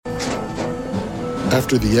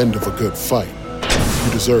After the end of a good fight,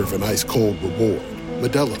 you deserve an ice-cold reward.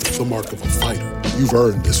 Modelo is the mark of a fighter. You've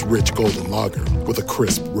earned this rich golden lager with a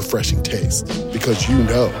crisp, refreshing taste. Because you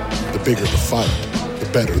know, the bigger the fight, the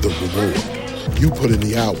better the reward. You put in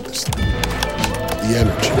the hours, the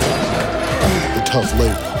energy, the tough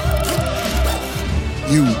labor.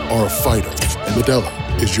 You are a fighter, and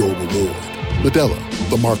Modelo is your reward. Modelo,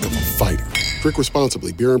 the mark of a fighter. Drink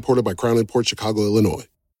responsibly. Beer imported by Crown Imports, Chicago, Illinois.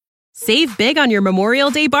 Save big on your Memorial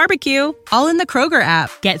Day barbecue, all in the Kroger app.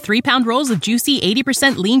 Get 3-pound rolls of juicy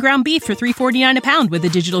 80% lean ground beef for $3.49 a pound with a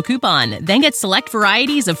digital coupon. Then get select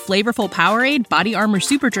varieties of flavorful Powerade, Body Armor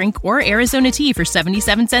Super Drink, or Arizona tea for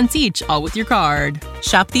 77 cents each, all with your card.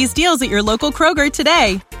 Shop these deals at your local Kroger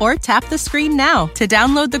today, or tap the screen now to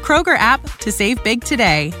download the Kroger app to save big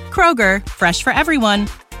today. Kroger, fresh for everyone.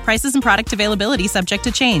 Prices and product availability subject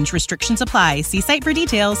to change. Restrictions apply. See site for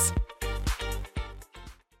details.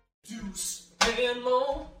 And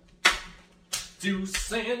more,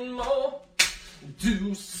 Deuce and more,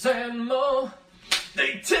 Deuce and more.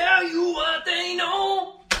 They tell you what they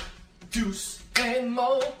know. Deuce and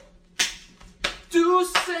more,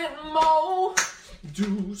 Deuce and more,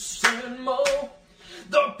 Deuce and more.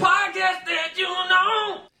 The podcast that you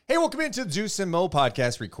know. Hey, welcome into the Deuce and Mo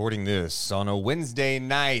podcast, recording this on a Wednesday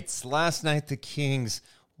night. Last night, the Kings,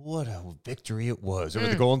 what a victory it was over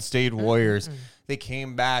the Golden State Warriors. They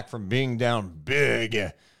came back from being down big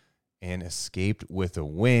and escaped with a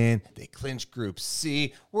win. They clinched Group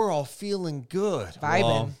C. We're all feeling good. Vibing.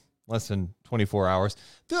 Well, less than 24 hours.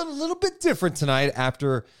 Feeling a little bit different tonight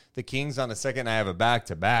after the Kings on the second night of a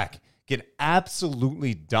back-to-back get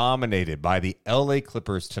absolutely dominated by the LA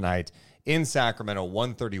Clippers tonight in Sacramento,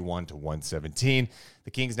 131-117.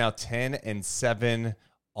 The Kings now 10-7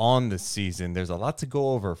 on the season. There's a lot to go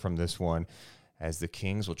over from this one, as the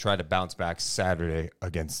Kings will try to bounce back Saturday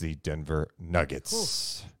against the Denver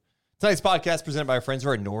Nuggets. Tonight's podcast presented by our friends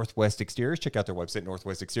over at Northwest Exteriors. Check out their website,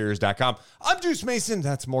 northwestexteriors.com. I'm Deuce Mason.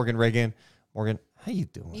 That's Morgan Reagan. Morgan, how you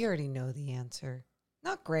doing? You already know the answer.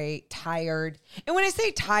 Not great. Tired. And when I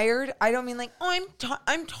say tired, I don't mean like, oh,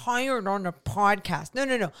 I'm tired on a podcast.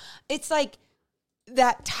 No. It's like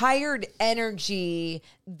that tired energy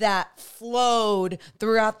that flowed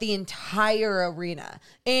throughout the entire arena.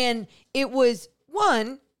 And it was,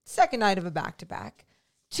 one, second night of a back-to-back.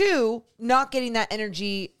 Two, not getting that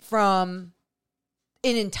energy from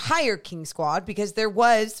an entire King squad, because there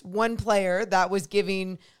was one player that was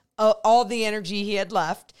giving all the energy he had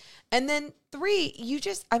left. And then three, you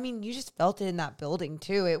just felt it in that building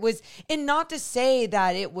too. It was, and not to say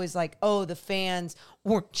that it was like, oh, the fans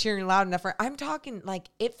weren't cheering loud enough. I'm talking like,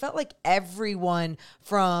 it felt like everyone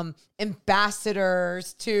from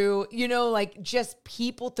ambassadors to, like just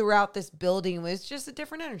people throughout this building was just a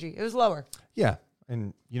different energy. It was lower. Yeah.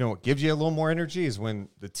 And what gives you a little more energy is when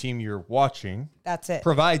the team you're watching That's it.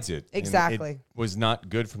 provides it. Exactly. And it was not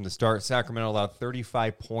good from the start. Sacramento allowed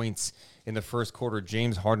 35 points in the first quarter.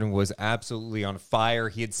 James Harden was absolutely on fire.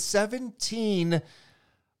 He had 17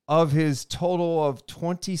 of his total of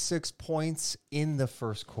 26 points in the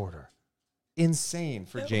first quarter. Insane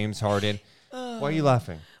for James Harden. Why are you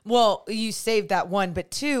laughing? Well, you saved that one, but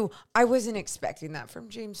two, I wasn't expecting that from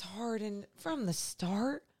James Harden from the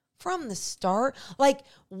start. Like,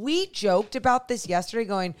 we joked about this yesterday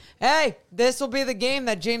going, hey, this will be the game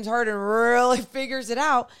that James Harden really figures it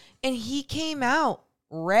out. And he came out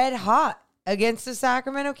red hot against the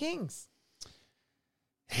Sacramento Kings.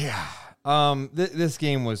 Yeah. This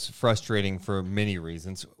game was frustrating for many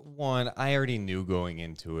reasons. One, I already knew going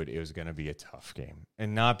into it, it was going to be a tough game.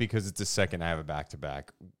 And not because it's the second night of a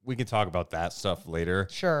back-to-back. We can talk about that stuff later.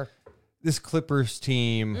 Sure. This Clippers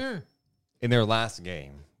team, in their last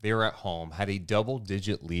game, they were at home, had a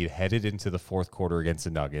double-digit lead headed into the fourth quarter against the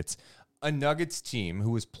Nuggets. A Nuggets team who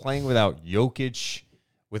was playing without Jokic,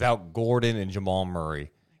 without Gordon and Jamal Murray.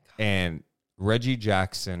 And Reggie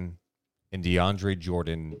Jackson and DeAndre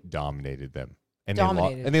Jordan dominated them. And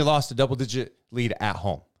they lost a double-digit lead at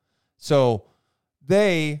home. So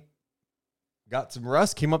they got some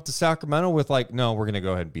rest, came up to Sacramento with like, no, we're going to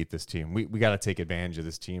go ahead and beat this team. We got to take advantage of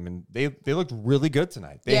this team. And they looked really good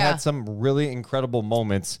tonight. They had some really incredible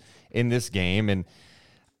moments in this game. And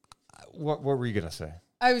what were you going to say?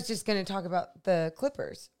 I was just going to talk about the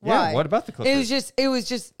Clippers. Yeah, Why? what about the Clippers? It was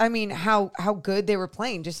just, I mean, how good they were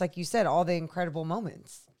playing. Just like you said, all the incredible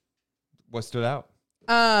moments. What stood out?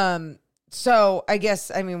 So I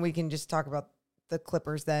guess, I mean, we can just talk about the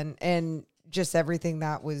Clippers then and just everything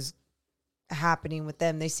that was happening with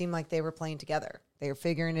them. They seemed like they were playing together. They were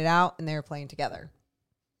figuring it out and they were playing together.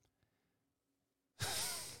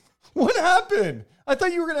 What happened? I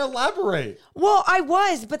thought you were going to elaborate. Well, I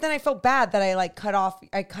was, but then I felt bad that I cut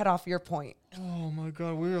off your point. Oh my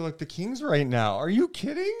God, we are like the Kings right now. Are you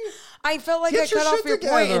kidding? I felt like Get I cut your off shit your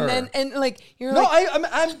point, together. and like you're No, like,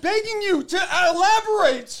 I'm begging you to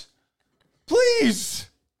elaborate. Please.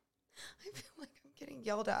 I feel like I'm getting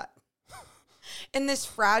yelled at. And this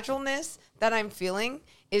fragileness that I'm feeling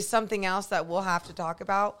is something else that we'll have to talk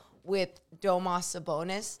about with Domas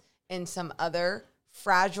Sabonis and some other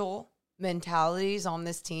fragile mentalities on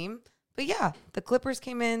this team. But yeah, the Clippers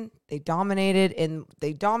came in, they dominated, and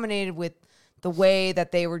they dominated with the way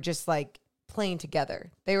that they were just like playing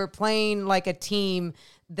together. They were playing like a team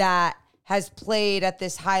that has played at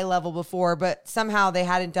this high level before, but somehow they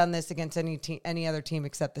hadn't done this against any other team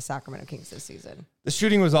except the Sacramento Kings this season. The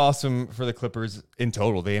shooting was awesome for the Clippers in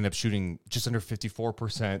total. They ended up shooting just under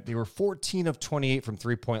 54%. They were 14 of 28 from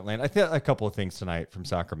three-point land. I think a couple of things tonight from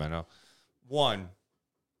Sacramento. One,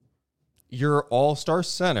 your all-star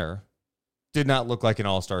center did not look like an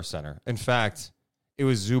all-star center. In fact, it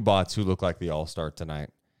was Zubac who looked like the all-star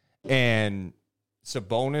tonight. And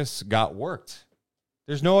Sabonis got worked.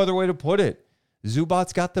 There's no other way to put it.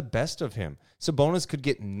 Zubac got the best of him. Sabonis could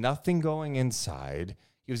get nothing going inside.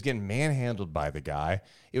 He was getting manhandled by the guy.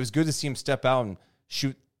 It was good to see him step out and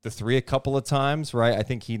shoot the three a couple of times, right? I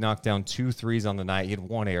think he knocked down 2 threes on the night. He had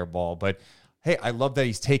 1 air ball. But, hey, I love that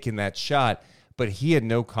he's taking that shot. But he had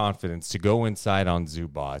no confidence to go inside on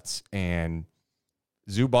Zubac. And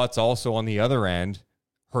Zubac also on the other end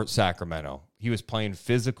hurt Sacramento. He was playing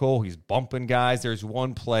physical. He's bumping guys. There's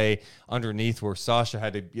one play underneath where Sasha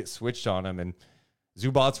had to get switched on him, and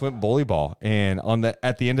Zubac went bully ball. And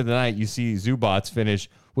at the end of the night, you see Zubac finish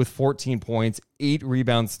with 14 points, 8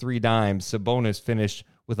 rebounds, 3 dimes. Sabonis finished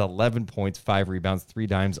with 11 points, 5 rebounds, 3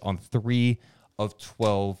 dimes on 3 of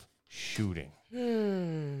 12 shooting.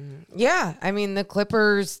 Yeah, I mean, the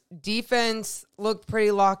Clippers defense looked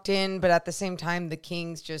pretty locked in, but at the same time, the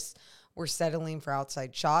Kings just were settling for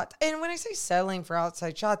outside shots. And when I say settling for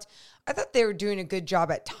outside shots, I thought they were doing a good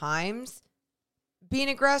job at times being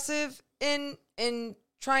aggressive in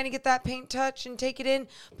trying to get that paint touch and take it in.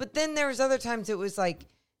 But then there was other times it was like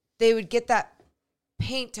they would get that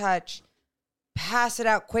paint touch, pass it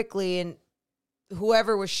out quickly, and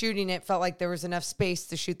whoever was shooting it felt like there was enough space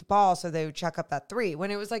to shoot the ball, so they would chuck up that 3.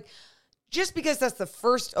 When it was like, just because that's the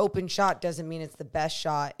first open shot doesn't mean it's the best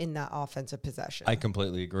shot in that offensive possession. I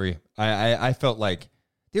completely agree. I felt like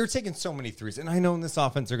they were taking so many threes, and I know in this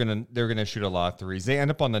offense they're gonna shoot a lot of threes. They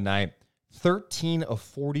end up on the night 13 of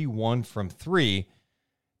 41 from 3,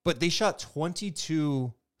 but they shot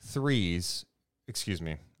 22 threes. Excuse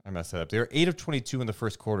me, I messed that up. They were 8 of 22 in the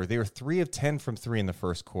first quarter. They were 3 of 10 from 3 in the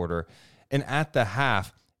first quarter, and at the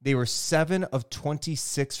half they were 7 of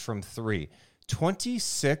 26 from 3.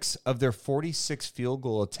 26 of their 46 field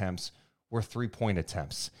goal attempts were 3-point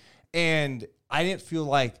attempts. And I didn't feel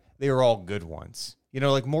like they were all good ones. You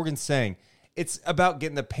know, like Morgan's saying, it's about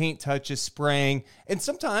getting the paint touches, spraying. And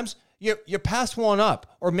sometimes you pass one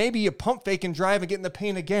up, or maybe you pump fake and drive and get in the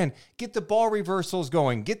paint again. Get the ball reversals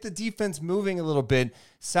going. Get the defense moving a little bit.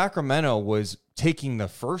 Sacramento was taking the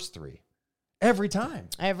first 3 every time.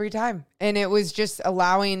 Every time. And it was just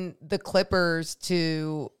allowing the Clippers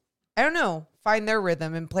to, I don't know, find their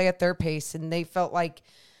rhythm and play at their pace. And they felt like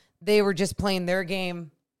they were just playing their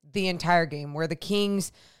game the entire game, where the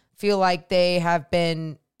Kings feel like they have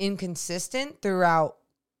been inconsistent throughout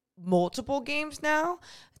multiple games now.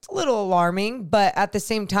 It's a little alarming, but at the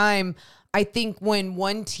same time, I think when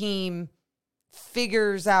one team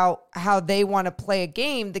figures out how they want to play a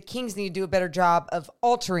game, the Kings need to do a better job of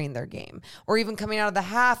altering their game, or even coming out of the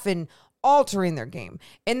half and altering their game.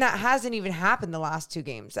 And that hasn't even happened the last 2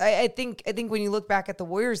 games. I think when you look back at the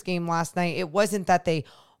Warriors game last night, it wasn't that they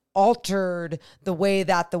altered the way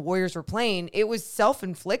that the Warriors were playing. It was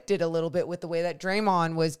self-inflicted a little bit with the way that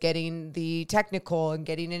Draymond was getting the technical and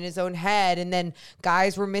getting in his own head, and then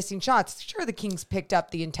guys were missing shots. Sure, the Kings picked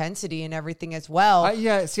up the intensity and everything as well. I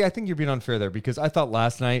think you're being unfair there, because I thought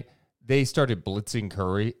last night they started blitzing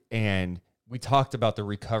Curry, and we talked about the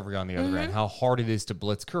recovery on the other end, how hard it is to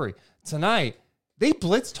blitz Curry. Tonight, they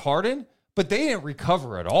blitzed Harden, but they didn't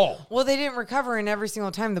recover at all. Well, they didn't recover, and every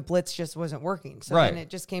single time the blitz just wasn't working. So then it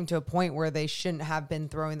just came to a point where they shouldn't have been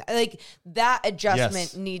throwing that. Like, that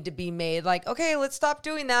adjustment need to be made. Like, okay, let's stop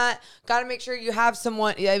doing that. Got to make sure you have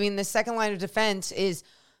someone. I mean, the second line of defense is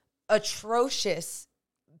atrocious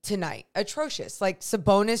tonight. Atrocious. Like,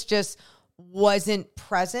 Sabonis just wasn't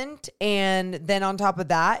present. And then on top of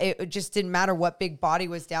that, it just didn't matter what big body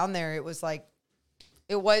was down there. It was like,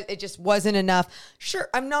 it just wasn't enough. Sure,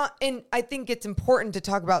 I think it's important to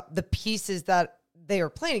talk about the pieces that they were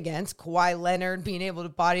playing against. Kawhi Leonard being able to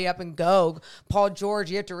body up and go. Paul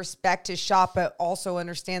George, you have to respect his shot, but also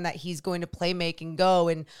understand that he's going to play make and go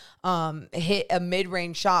and hit a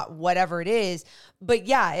mid-range shot, whatever it is. But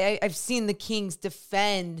yeah, I've seen the Kings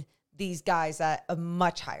defend these guys at a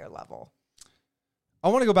much higher level. I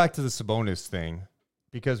want to go back to the Sabonis thing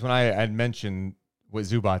because when I had mentioned what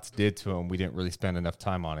Zubats did to him, we didn't really spend enough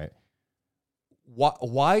time on it.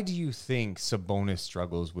 Why do you think Sabonis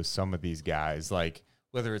struggles with some of these guys? Like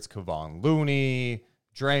whether it's Kevon Looney,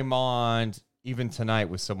 Draymond, even tonight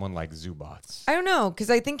with someone like Zubats. I don't know, because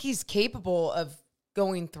I think he's capable of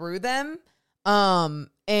going through them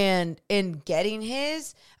and getting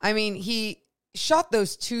his. I mean, he shot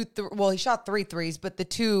those he shot 3 threes, but the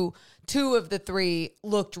two of the 3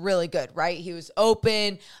 looked really good, right? He was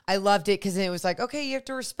open. I loved it because it was like, okay, you have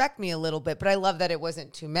to respect me a little bit, but I love that it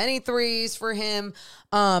wasn't too many threes for him.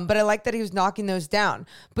 But I like that he was knocking those down.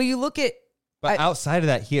 But you look at, but outside of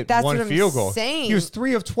that, he had that's one what I'm field goal. saying. He was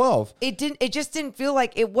 3 of 12. It just didn't feel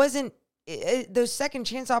like it wasn't those second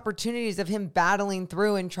chance opportunities of him battling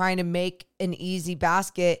through and trying to make an easy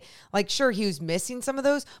basket. Like, sure, he was missing some of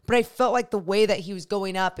those, but I felt like the way that he was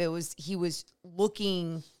going up, he was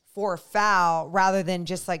looking for a foul rather than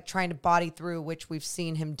just like trying to body through, which we've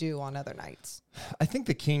seen him do on other nights. I think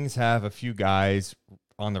the Kings have a few guys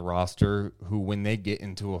on the roster who, when they get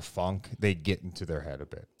into a funk, they get into their head a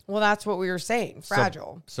bit. Well, that's what we were saying.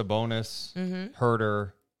 Fragile. Sabonis,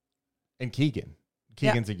 Herter, and Keegan.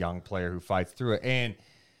 Keegan's a young player who fights through it. And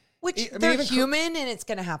they're human and it's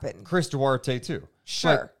going to happen. Chris Duarte, too.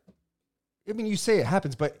 Sure. I mean, you say it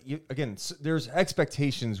happens, but there's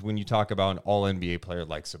expectations when you talk about an all-NBA player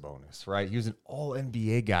like Sabonis, right? He was an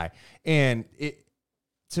all-NBA guy. And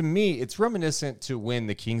to me, it's reminiscent to when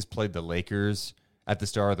the Kings played the Lakers at the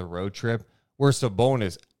start of the road trip, where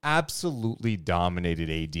Sabonis absolutely dominated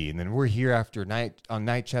AD. And then we're here after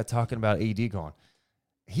night chat talking about AD going,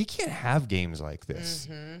 he can't have games like this.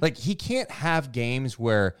 Mm-hmm. Like, he can't have games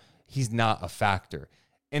where he's not a factor.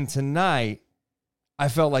 And tonight, I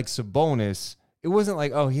felt like Sabonis, it wasn't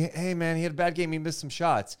like, oh, hey, man, he had a bad game. He missed some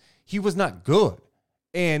shots. He was not good.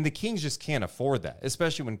 And the Kings just can't afford that,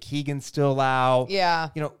 especially when Keegan's still out. Yeah.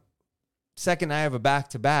 Second I have a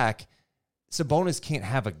back-to-back, Sabonis can't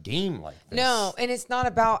have a game like this. No, and it's not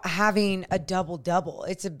about having a double-double.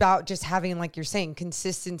 It's about just having, like you're saying,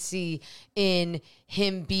 consistency in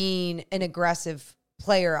him being an aggressive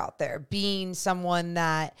player out there, being someone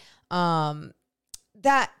that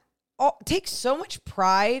takes so much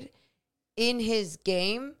pride in his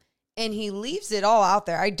game, and he leaves it all out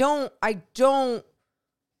there. I don't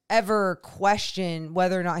ever question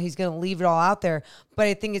whether or not he's going to leave it all out there, but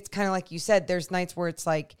I think it's kind of like you said, there's nights where it's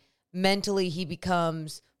like mentally he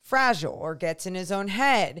becomes fragile or gets in his own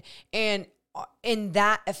head, and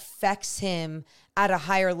that affects him at a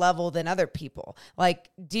higher level than other people. Like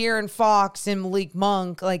De'Aaron Fox and Malik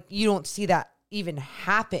Monk, like you don't see that even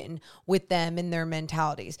happen with them in their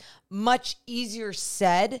mentalities. Much easier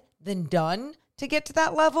said than done to get to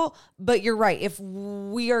that level. But you're right. If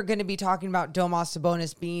we are going to be talking about Domas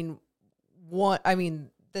Sabonis being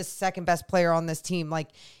the second best player on this team, like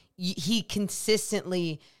he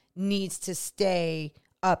consistently needs to stay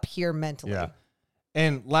up here mentally. Yeah.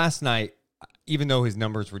 And last night, even though his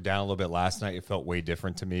numbers were down a little bit last night, it felt way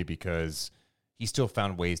different to me because he still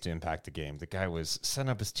found ways to impact the game. The guy was setting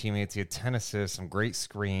up his teammates. He had 10 assists, some great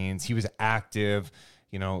screens. He was active.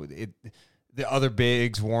 The other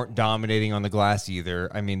bigs weren't dominating on the glass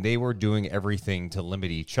either. I mean, they were doing everything to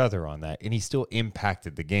limit each other on that, and he still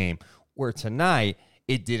impacted the game. Where tonight,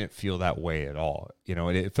 it didn't feel that way at all.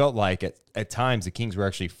 It felt like at times the Kings were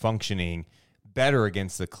actually functioning better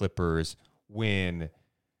against the Clippers when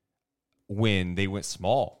they went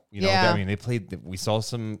small. I mean, we saw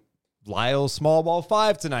some Lyle small ball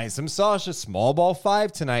 5 tonight, some Sasha small ball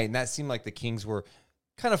 5 tonight, and that seemed like the Kings were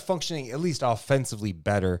kind of functioning at least offensively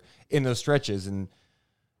better in those stretches. And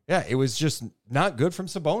yeah, it was just not good from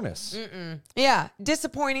Sabonis. Yeah,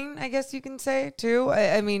 disappointing, I guess you can say too.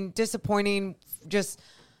 I mean, disappointing just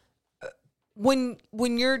when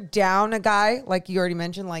you're down a guy, like you already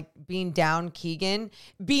mentioned, like being down Keegan,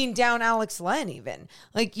 being down Alex Len even.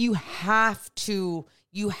 Like you have to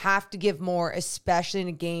give more, especially in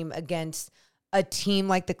a game against a team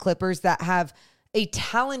like the Clippers that have a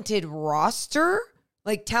talented roster,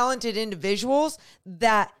 like talented individuals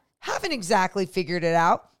that haven't exactly figured it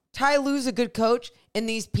out. Ty Lue's a good coach, and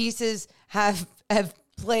these pieces have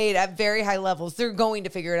played at very high levels. They're going to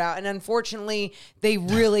figure it out. And unfortunately, they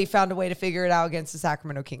really found a way to figure it out against the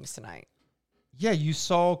Sacramento Kings tonight. Yeah, you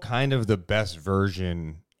saw kind of the best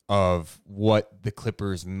version of what the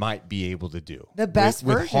Clippers might be able to do. The best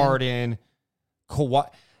version. With Harden, Kawhi.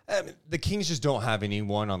 I mean, the Kings just don't have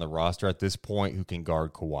anyone on the roster at this point who can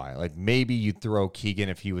guard Kawhi. Like, maybe you'd throw Keegan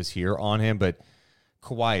if he was here on him, but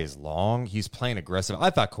Kawhi is long. He's playing aggressive. I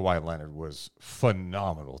thought Kawhi Leonard was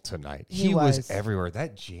phenomenal tonight. He was everywhere.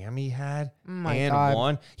 That jam he had and God.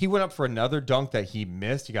 won. He went up for another dunk that he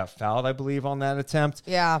missed. He got fouled, I believe, on that attempt.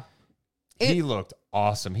 Yeah. He looked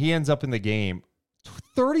awesome. He ends up in the game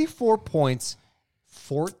 34 points,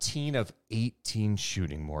 14 of 18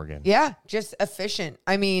 shooting, Morgan. Yeah, just efficient.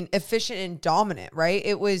 I mean, efficient and dominant, right?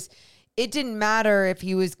 It didn't matter if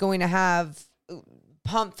he was going to have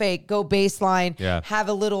pump fake, go baseline, have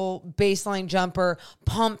a little baseline jumper,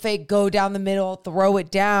 pump fake, go down the middle, throw it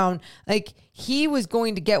down. Like, he was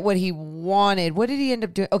going to get what he wanted. What did he end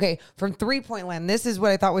up doing? Okay, from 3-point land, this is what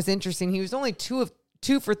I thought was interesting. He was only 2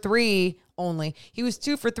 for 3 only. He was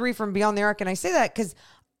 2 for 3 from beyond the arc. And I say that because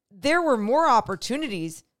there were more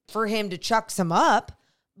opportunities for him to chuck some up.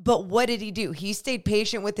 But what did he do? He stayed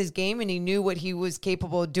patient with his game, and he knew what he was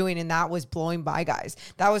capable of doing, and that was blowing by guys.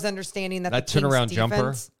 That was understanding that the turnaround Kings jumper.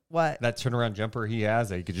 defense, what? That turnaround jumper he has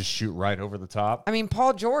that he could just shoot right over the top. I mean,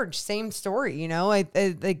 Paul George, same story. You know, I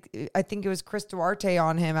think it was Chris Duarte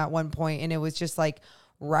on him at one point, and it was just like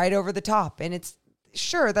right over the top. And it's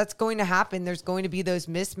sure that's going to happen. There's going to be those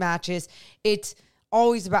mismatches. It's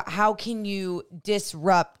always about how can you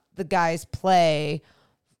disrupt the guy's play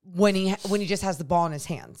when he just has the ball in his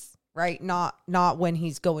hands, right? Not when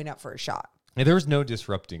he's going up for a shot. And there was no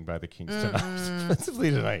disrupting by the Kings tonight, defensively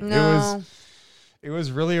tonight. No. It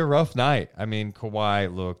was really a rough night. I mean,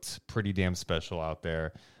 Kawhi looked pretty damn special out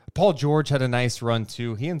there. Paul George had a nice run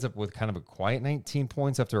too. He ends up with kind of a quiet 19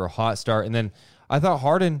 points after a hot start. And then I thought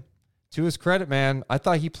Harden, to his credit, man, I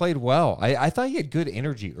thought he played well. I thought he had good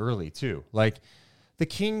energy early too. Like the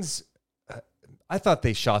Kings, I thought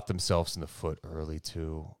they shot themselves in the foot early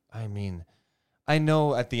too. I mean, I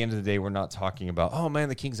know at the end of the day, we're not talking about, oh man,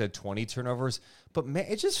 the Kings had 20 turnovers, but man,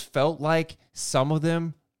 it just felt like some of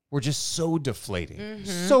them were just so deflating,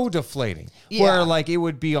 so deflating. Yeah. Where like it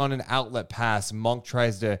would be on an outlet pass. Monk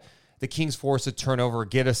the Kings force a turnover,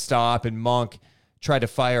 get a stop, and Monk tried to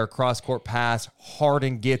fire a cross-court pass.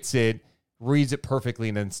 Harden gets it, reads it perfectly,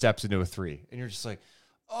 and then steps into a three. And you're just like,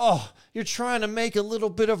 oh, you're trying to make a little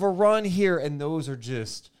bit of a run here. And those are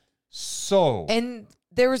just so... And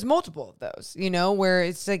there was multiple of those, you know, where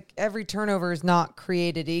it's like every turnover is not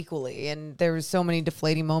created equally. And there was so many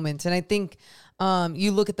deflating moments. And I think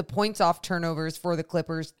you look at the points off turnovers for the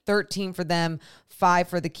Clippers, 13 for them, 5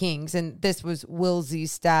 for the Kings. And this was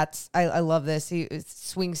Willsie's stats. I love this.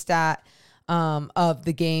 Swing stat of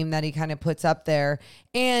the game that he kind of puts up there.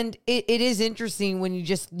 And it is interesting when you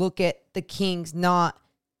just look at the Kings not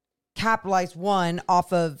capitalize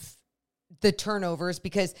off of the turnovers,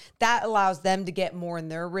 because that allows them to get more in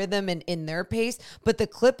their rhythm and in their pace. But the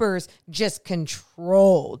Clippers just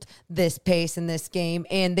controlled this pace in this game,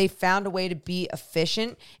 and they found a way to be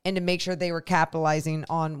efficient and to make sure they were capitalizing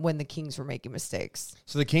on when the Kings were making mistakes.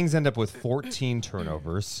 So the Kings end up with 14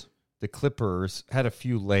 turnovers. The Clippers had a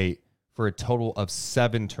few late for a total of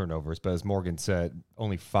 7 turnovers. But as Morgan said,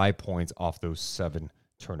 only 5 points off those 7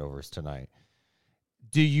 turnovers tonight.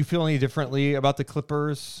 Do you feel any differently about the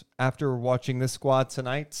Clippers after watching this squad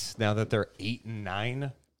tonight, now that they're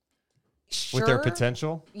 8-9 with their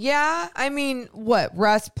potential? Yeah. I mean,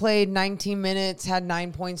 Russ played 19 minutes, had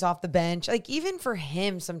 9 points off the bench. Like, even for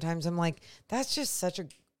him, sometimes I'm like, that's just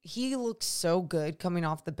he looks so good coming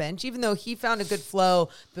off the bench, even though he found a good flow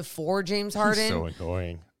before James Harden. He's so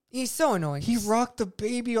annoying. He's so annoying. He rocked the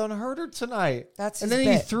baby on Herder tonight. That's his And then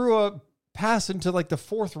bit. he threw a pass into like the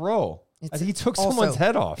 4th row. He took someone's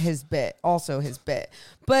head off. His bit.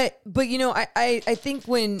 But you know, I think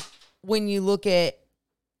when you look at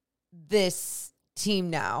this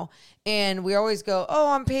team now, and we always go, oh,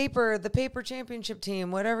 on paper, the paper championship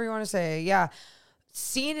team, whatever you want to say. Yeah.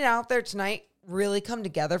 Seeing it out there tonight really come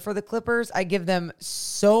together for the Clippers. I give them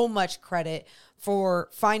so much credit for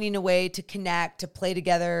finding a way to connect, to play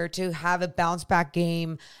together, to have a bounce back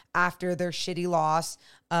game after their shitty loss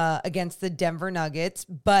against the Denver Nuggets.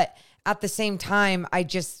 But at the same time, I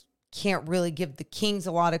just can't really give the Kings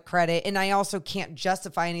a lot of credit. And I also can't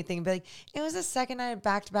justify anything and be like, it was the second night of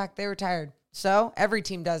back-to-back, they were tired. So every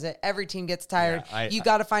team does it. Every team gets tired. Yeah, you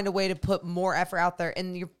got to find a way to put more effort out there.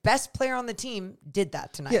 And your best player on the team did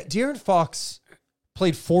that tonight. Yeah, De'Aaron Fox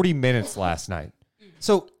played 40 minutes last night.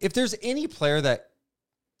 So if there's any player that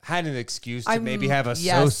had an excuse to maybe have a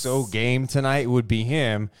so-so game tonight, it would be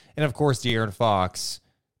him. And of course, De'Aaron Fox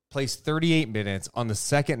plays 38 minutes on the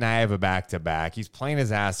second night of a back-to-back. He's playing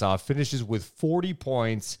his ass off, finishes with 40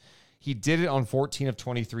 points. He did it on 14 of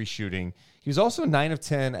 23 shooting. He was also 9 of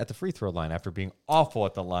 10 at the free throw line after being awful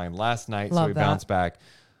at the line last night. Love so he that. bounced back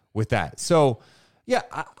with that. So, yeah,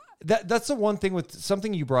 that's the one thing with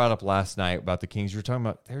something you brought up last night about the Kings. You were talking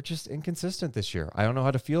about they're just inconsistent this year. I don't know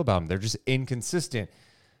how to feel about them. They're just inconsistent.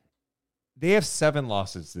 They have 7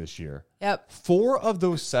 losses this year. Yep. 4 of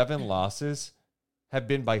those 7 losses have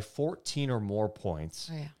been by 14 or more points.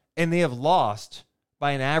 Oh, yeah. And they have lost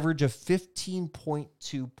by an average of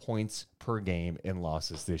 15.2 points per game in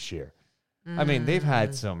losses this year. I mean, they've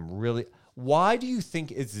had some really... Why do you think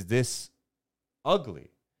it's this ugly?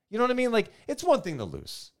 You know what I mean? Like, it's one thing to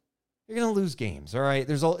lose. You're going to lose games, all right?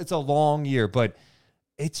 It's a long year, but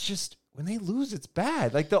it's just... When they lose, it's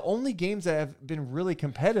bad. Like, the only games that have been really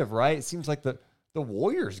competitive, right? It seems like the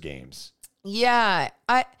Warriors games. Yeah,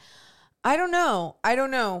 I don't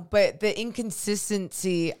know. But the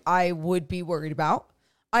inconsistency I would be worried about.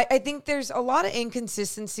 I think there's a lot of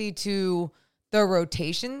inconsistency to the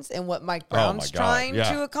rotations and what Mike Brown's trying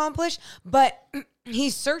to accomplish. But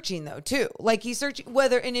he's searching, though, too. Like, he's searching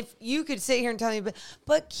and if you could sit here and tell me,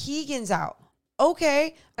 but Keegan's out.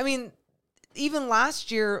 Okay. I mean, even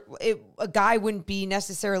last year, a guy wouldn't be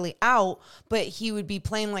necessarily out, but he would be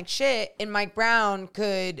playing like shit, and Mike Brown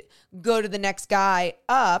could go to the next guy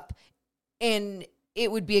up, and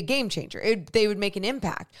it would be a game changer. They would make an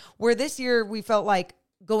impact. Where this year, we felt like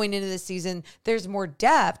going into the season, there's more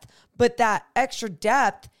depth, but that extra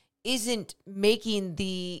depth isn't making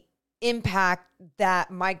the impact that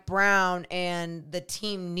Mike Brown and the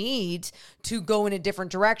team needs to go in a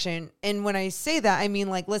different direction. And when I say that, I mean,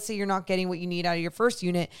 like, let's say you're not getting what you need out of your first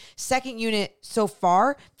unit. Second unit so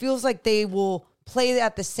far feels like they will play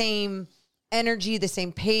at the same energy, the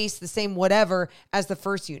same pace, the same whatever as the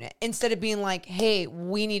first unit, instead of being like, hey,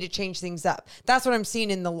 we need to change things up. That's what I'm seeing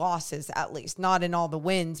in the losses, at least, not in all the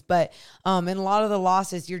wins, but in a lot of the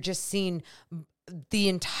losses, you're just seeing the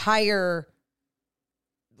entire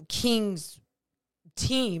Kings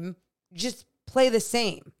team just play the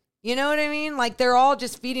same. You know what I mean? Like, they're all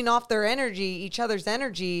just feeding off their energy, each other's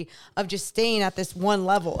energy of just staying at this one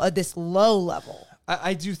level, at this low level.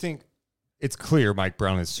 I do think it's clear Mike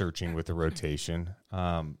Brown is searching with the rotation.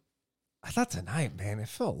 I thought tonight, man, it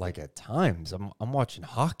felt like at times I'm watching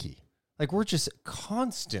hockey. Like, we're just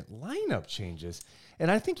constant lineup changes. And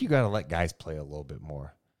I think you got to let guys play a little bit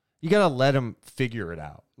more. You got to let them figure it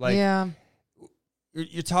out. Like, yeah.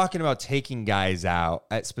 You're talking about taking guys out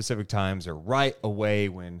at specific times or right away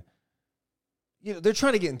when, you know, they're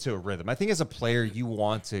trying to get into a rhythm. I think as a player, you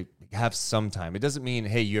want to have some time. It doesn't mean,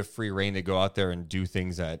 hey, you have free reign to go out there and do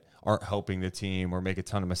things that aren't helping the team or make a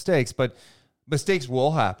ton of mistakes, but mistakes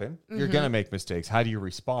will happen. Mm-hmm. You're going to make mistakes. How do you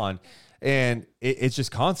respond? And it's just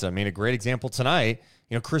constant. I mean, a great example tonight,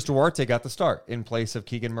 you know, Chris Duarte got the start in place of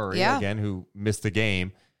Keegan Murray, again, who missed the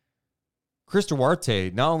game. Chris Duarte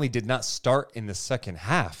not only did not start in the second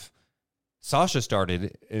half, Sasha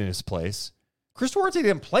started in his place. Chris Duarte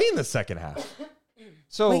didn't play in the second half.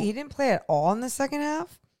 So wait, he didn't play at all in the second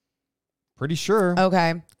half? Pretty sure.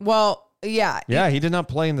 Okay. Well, yeah. Yeah, he did not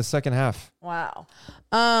play in the second half. Wow.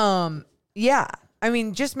 Yeah. I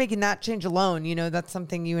mean, just making that change alone, you know, that's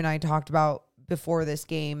something you and I talked about before this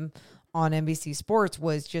game on NBC Sports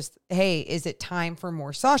was just, hey, is it time for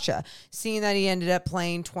more Sasha? Seeing that he ended up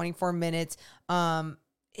playing 24 minutes. Him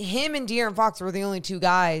and De'Aaron Fox were the only two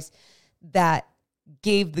guys that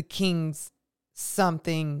gave the Kings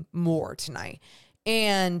something more tonight.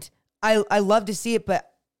 And I love to see it,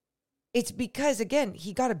 but it's because, again,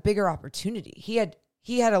 he got a bigger opportunity.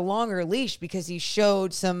 He had a longer leash because he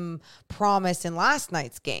showed some promise in last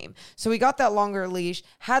night's game. So he got that longer leash,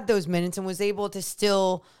 had those minutes, and was able to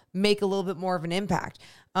still make a little bit more of an impact.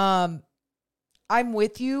 I'm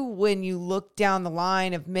with you when you look down the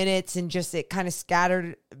line of minutes and just it kind of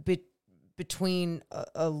scattered between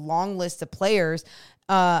a long list of players.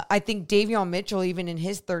 I think Davion Mitchell, even in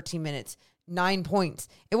his 13 minutes, 9 points.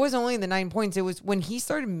 It wasn't only the 9 points. It was when he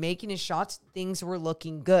started making his shots, things were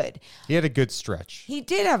looking good. He had a good stretch. He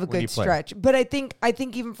did have a good stretch, but I think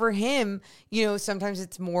even for him, you know, sometimes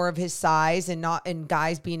it's more of his size and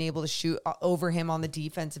guys being able to shoot over him on the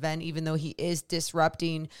defensive end, even though he is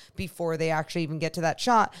disrupting before they actually even get to that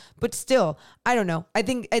shot. But still, I don't know. I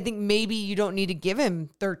think maybe you don't need to give him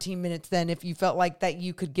 13 minutes then if you felt like that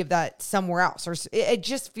you could give that somewhere else. Or it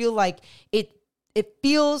just feel like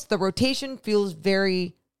the rotation feels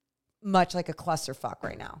very much like a clusterfuck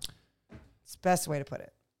right now. It's the best way to put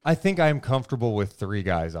it. I think I'm comfortable with 3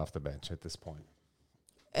 guys off the bench at this point.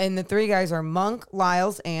 And the 3 guys are Monk,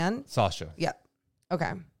 Lyles, and Sasha. Yep.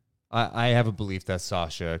 Okay. I have a belief that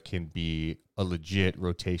Sasha can be a legit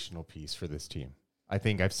rotational piece for this team. I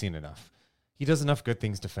think I've seen enough. he does enough good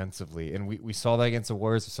things defensively. And we saw that against the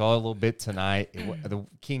Warriors. We saw it a little bit tonight. The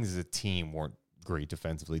Kings as a team weren't great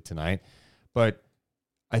defensively tonight, but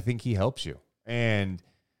I think he helps you. And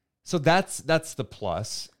so that's the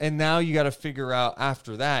plus. And now you got to figure out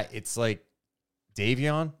after that, it's like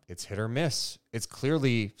Davion, it's hit or miss. It's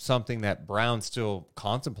clearly something that Brown's still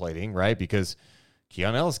contemplating, right? Because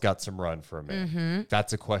Keon Ellis got some run for a minute.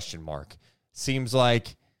 That's a question mark. Seems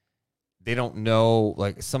like they don't know,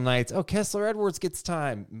 like some nights, Kessler Edwards gets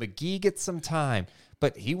time. McGee gets some time.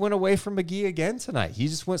 But he went away from McGee again tonight. He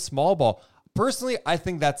just went small ball. Personally, I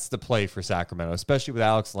think that's the play for Sacramento, especially with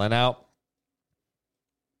Alex Len out.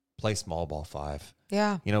 Play small ball 5.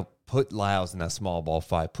 Yeah. Put Lyles in that small ball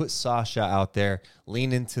 5. Put Sasha out there.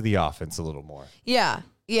 Lean into the offense a little more. Yeah.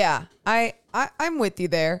 I'm with you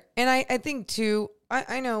there. And I think, too,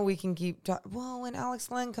 I know we can keep talking. Well, when Alex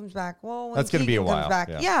Len comes back, when that's going to be a while. Back,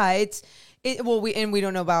 we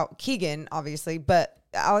don't know about Keegan, obviously, but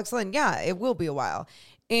Alex Len, it will be a while.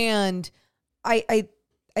 And I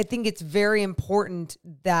think it's very important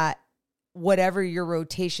that whatever your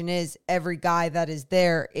rotation is, every guy that is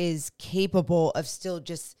there is capable of still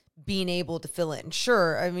just being able to fill in.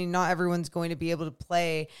 Sure, I mean, not everyone's going to be able to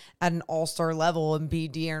play at an all-star level and be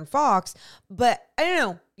De'Aaron Fox, but I don't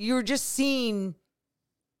know, you're just seeing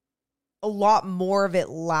a lot more of it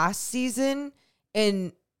last season,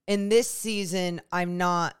 and in this season, I'm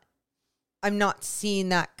not seeing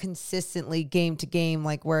that consistently game to game,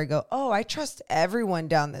 like where I go, I trust everyone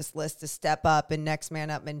down this list to step up and next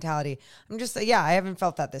man up mentality. I'm just, I haven't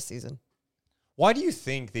felt that this season. Why do you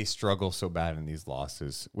think they struggle so bad in these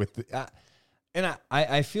losses?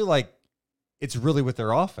 I feel like it's really with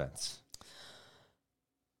their offense.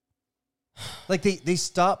 Like they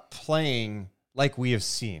stop playing like we have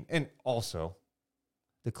seen. And also,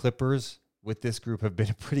 the Clippers with this group have been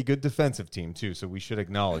a pretty good defensive team too, so we should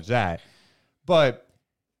acknowledge that. But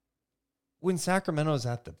when Sacramento's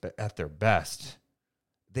at their best,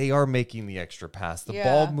 they are making the extra pass. The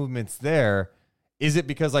ball movement's there. Is it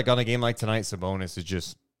because, like, on a game like tonight, Sabonis is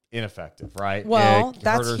just ineffective, right? Well,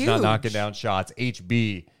 that's Herter's huge. not knocking down shots.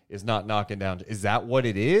 HB is not knocking down. Is that what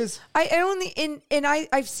it is? I only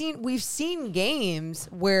we've seen games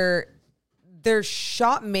where their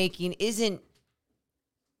shot making isn't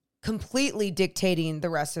completely dictating the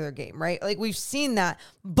rest of their game, right? Like, we've seen that,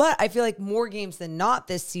 but I feel like more games than not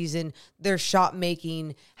this season, their shot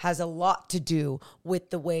making has a lot to do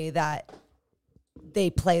with the way that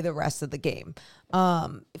they play the rest of the game.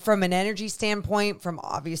 From an energy standpoint, from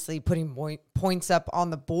obviously putting points up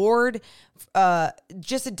on the board,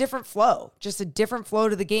 just a different flow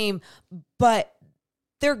to the game, but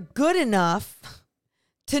they're good enough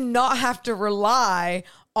to not have to rely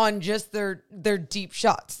on just their deep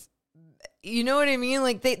shots. You know what I mean?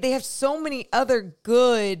 Like, they have so many other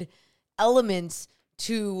good elements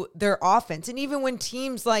to their offense. And even when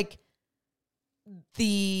teams like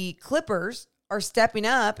the Clippers are stepping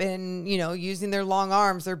up and, using their long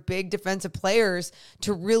arms, their big defensive players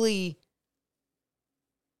to really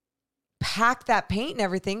pack that paint and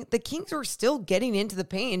everything, the Kings were still getting into the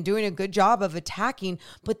paint and doing a good job of attacking,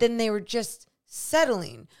 but then they were just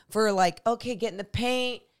settling for, like, okay, get in the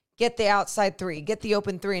paint, get the outside 3, get the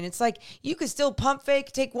open 3. And it's like, you could still pump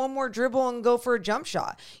fake, take one more dribble and go for a jump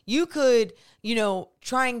shot. You could,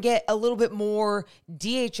 try and get a little bit more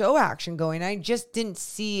DHO action going. I just didn't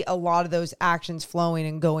see a lot of those actions flowing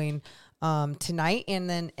and going tonight.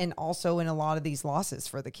 And also in a lot of these losses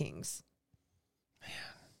for the Kings.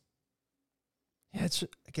 Yeah, it's,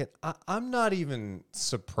 again, I'm not even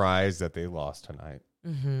surprised that they lost tonight.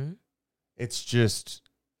 Mm-hmm. It's just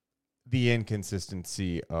the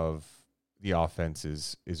inconsistency of the offense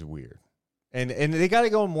is weird. And they got to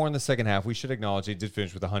go more in the second half. We should acknowledge they did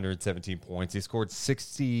finish with 117 points. They scored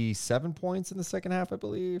 67 points in the second half, I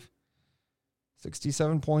believe.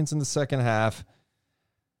 67 points in the second half.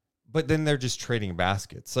 But then they're just trading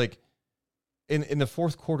baskets. Like, in the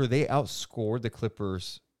fourth quarter, they outscored the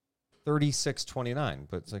Clippers 36-29.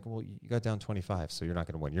 But it's like, well, you got down 25, so you're not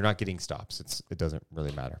going to win. You're not getting stops. It doesn't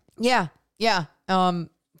really matter. Yeah.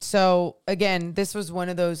 So again, this was one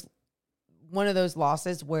of those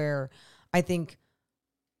losses where I think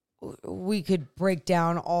we could break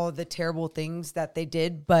down all of the terrible things that they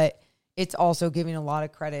did, but it's also giving a lot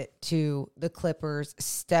of credit to the Clippers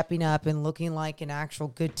stepping up and looking like an actual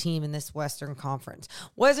good team in this Western Conference.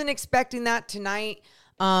 Wasn't expecting that tonight,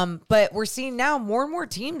 but we're seeing now more and more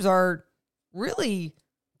teams are really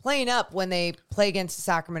playing up when they play against the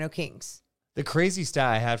Sacramento Kings. The crazy stat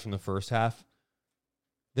I had from the first half,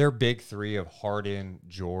 their big 3 of Harden,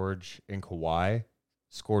 George, and Kawhi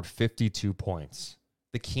scored 52 points.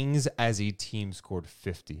 The Kings as a team scored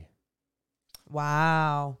 50.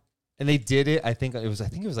 Wow. And they did it. I think it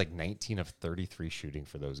was like 19 of 33 shooting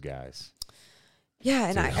for those guys. Yeah,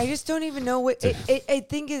 and I just don't even know what I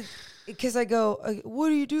think is, because I go, what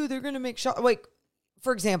do you do? They're going to make shots. Like,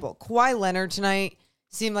 for example, Kawhi Leonard tonight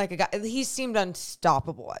seemed like a guy. He seemed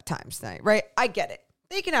unstoppable at times tonight, right? I get it.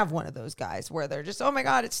 They can have one of those guys where they're just, oh my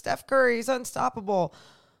God, it's Steph Curry. He's unstoppable.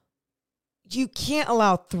 You can't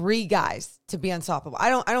allow 3 guys to be unstoppable. I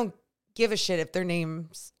don't give a shit if their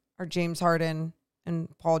names are James Harden and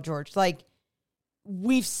Paul George. Like,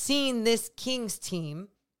 we've seen this Kings team,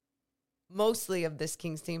 mostly of this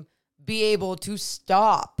Kings team, be able to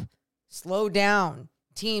slow down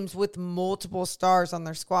teams with multiple stars on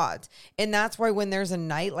their squads. And that's why when there's a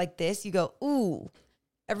night like this, you go, ooh,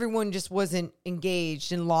 everyone just wasn't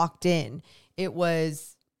engaged and locked in. It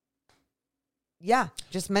was,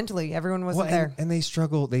 just mentally, everyone wasn't there. And they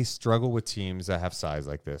struggle with teams that have size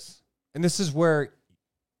like this. And this is where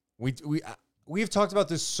we've talked about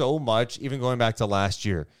this so much, even going back to last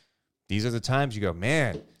year. These are the times you go,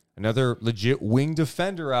 man, another legit wing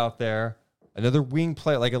defender out there, another wing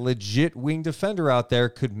player, like a legit wing defender out there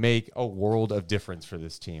could make a world of difference for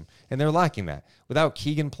this team. And they're lacking that. Without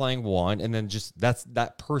Keegan playing one, and then just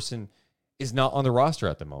that person is not on the roster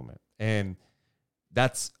at the moment. And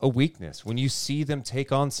that's a weakness. When you see them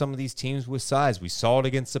take on some of these teams with size, we saw it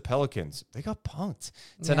against the Pelicans. They got punked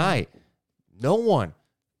tonight. Yeah. No one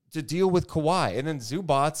to deal with Kawhi. And then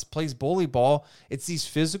Zubats plays bully ball. It's these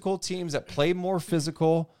physical teams that play more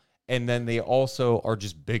physical, and then they also are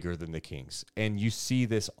just bigger than the Kings. And you see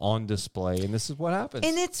this on display, and this is what happens.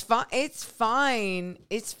 And it's fine. It's fine.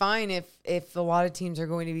 It's fine if a lot of teams are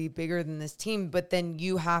going to be bigger than this team, but then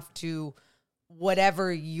you have to,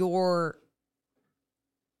 whatever your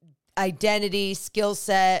identity, skill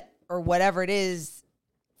set, or whatever it is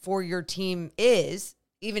for your team is,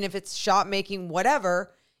 even if it's shot making,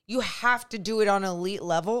 whatever, you have to do it on an elite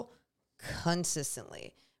level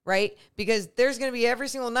consistently, right? Because there's going to be every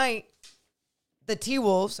single night the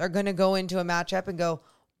T-Wolves are going to go into a matchup and go,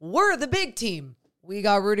 we're the big team. We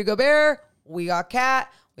got Rudy Gobert, we got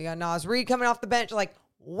Kat, we got Naz Reid coming off the bench. Like,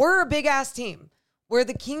 we're a big ass team. Where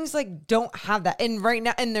the Kings like don't have that. And right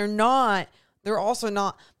now, and they're also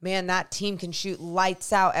not, man, that team can shoot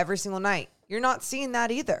lights out every single night. You're not seeing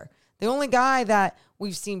that either. The only guy that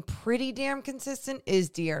we've seen pretty damn consistent is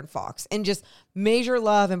De'Aaron Fox. And just major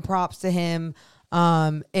love and props to him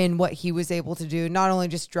and what he was able to do. Not only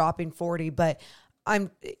just dropping 40, but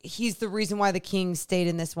he's the reason why the Kings stayed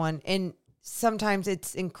in this one. And sometimes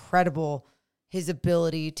it's incredible, his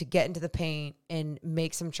ability to get into the paint and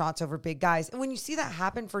make some shots over big guys. And when you see that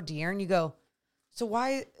happen for De'Aaron, you go, so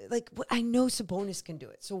why, like, I know Sabonis can do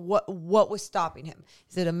it. So what was stopping him?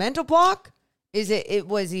 Is it a mental block?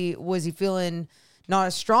 Was he feeling not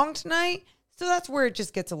as strong tonight? So that's where it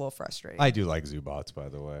just gets a little frustrating. I do like Zubats, by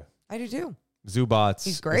the way. I do too. Zubats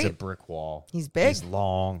he's great. Is a brick wall. He's big. He's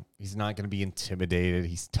long. He's not going to be intimidated.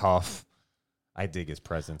 He's tough. I dig his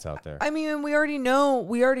presence out there. I mean, we already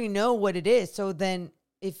know what it is. So then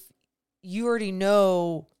if you already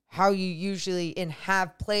know how you usually and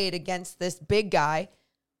have played against this big guy,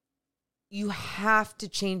 you have to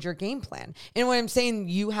change your game plan. And when I'm saying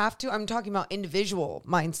you have to, I'm talking about individual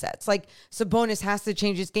mindsets. Like, Sabonis has to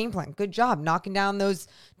change his game plan. Good job knocking down those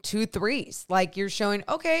 2 threes. Like, you're showing,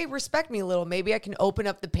 okay, respect me a little. Maybe I can open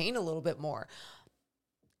up the paint a little bit more.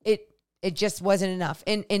 It just wasn't enough.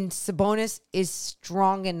 And Sabonis is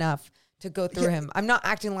strong enough to go through him. I'm not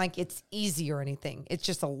acting like it's easy or anything. It's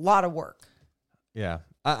just a lot of work. Yeah.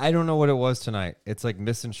 I don't know what it was tonight. It's like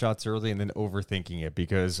missing shots early and then overthinking it,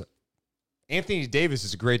 because Anthony Davis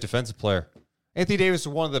is a great defensive player. Anthony Davis is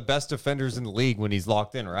one of the best defenders in the league when he's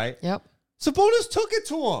locked in, right? Yep. Sabonis took it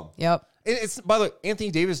to him. Yep. And it's, by the way,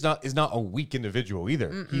 Anthony Davis is not a weak individual either.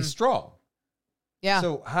 Mm-mm. He's strong. Yeah.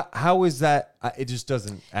 So how is that? It just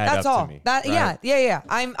doesn't add up to me. Right? Yeah.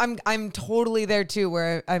 I'm totally there too,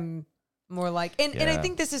 where I'm more like, and I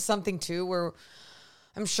think this is something too, where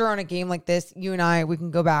I'm sure on a game like this, you and we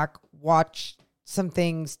can go back, watch some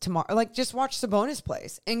things tomorrow, like just watch Sabonis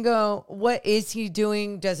plays and go, what is he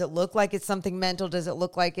doing? Does it look like it's something mental? Does it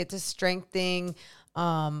look like it's a strength thing?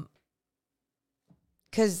 Cause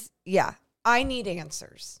I need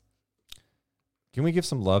answers. Can we give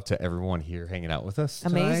some love to everyone here hanging out with us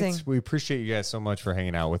tonight? Amazing. We appreciate you guys so much for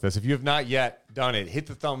hanging out with us. If you have not yet done it, hit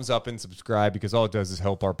the thumbs up and subscribe, because all it does is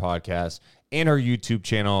help our podcast and our YouTube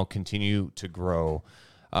channel continue to grow.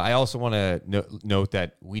 I also want to note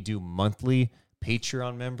that we do monthly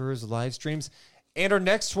Patreon members live streams, and our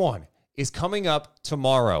next one is coming up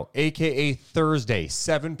tomorrow, aka Thursday,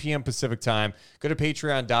 7 p.m. Pacific time. Go to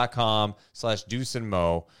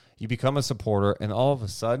patreon.com/DeuceandMo. You become a supporter, and all of a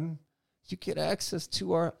sudden, you get access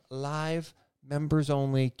to our live members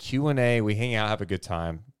only Q&A. We hang out, have a good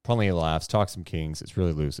time, plenty of laughs, talk some Kings. It's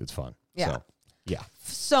really loose. It's fun. Yeah. So, yeah.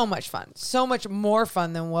 So much fun. So much more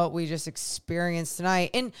fun than what we just experienced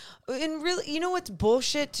tonight. And really, you know what's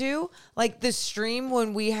bullshit too? Like the stream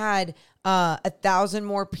when we had 1,000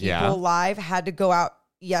 more people live had to go out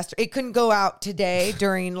yesterday. It couldn't go out today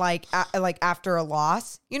during like after a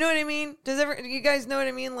loss. You know what I mean? Do you guys know what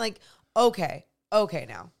I mean? Like, okay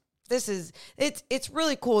now. It's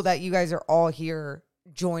really cool that you guys are all here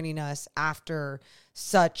joining us after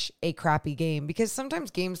such a crappy game, because sometimes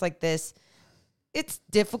games like this, it's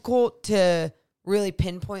difficult to really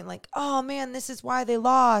pinpoint like, oh man, this is why they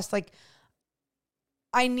lost. Like,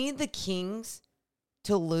 I need the Kings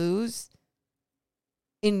to lose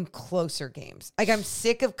in closer games. Like, I'm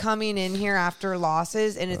sick of coming in here after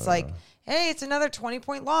losses and it's like, hey, it's another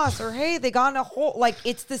 20-point loss, or hey, they got in a hole. Like,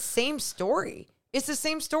 it's the same story. It's the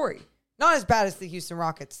same story. Not as bad as the Houston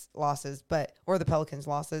Rockets losses, or the Pelicans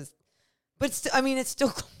losses. But it's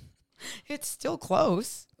still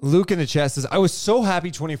close. Luke in the chat says, I was so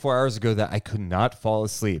happy 24 hours ago that I could not fall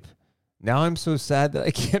asleep. Now I'm so sad that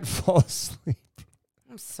I can't fall asleep.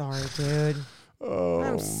 I'm sorry, dude. Oh,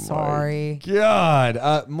 I'm sorry.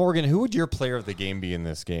 God. Morgan, who would your player of the game be in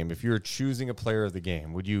this game? If you were choosing a player of the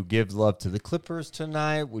game, would you give love to the Clippers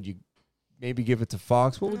tonight? Would you maybe give it to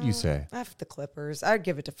Fox? What would you say? F the Clippers. I'd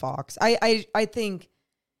give it to Fox. I think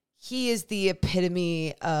he is the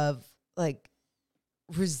epitome of like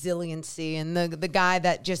resiliency, and the guy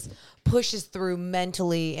that just pushes through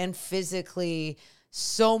mentally and physically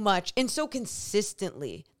so much and so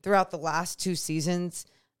consistently throughout the last 2 seasons.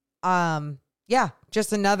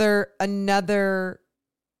 Just another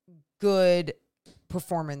good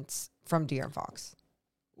performance from De'Aaron Fox.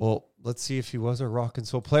 Well, let's see if he was a rock and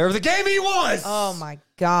soul player of the game. He was! Oh, my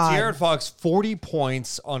God. De'Aaron Fox, 40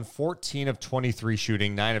 points on 14 of 23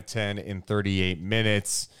 shooting, 9 of 10 in 38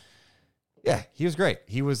 minutes. Yeah, he was great.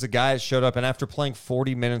 He was the guy that showed up, and after playing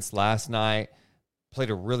 40 minutes last night, played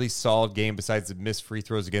a really solid game besides the missed free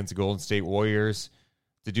throws against the Golden State Warriors.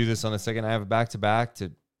 To do this on the second night of a back-to-back,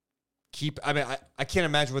 to keep... I mean, I can't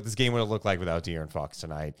imagine what this game would have looked like without De'Aaron Fox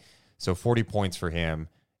tonight. So 40 points for him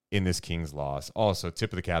in this Kings loss. Also,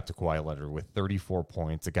 tip of the cap to Kawhi Leonard with 34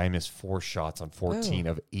 points. The guy missed 4 shots on 14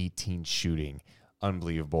 of 18 shooting.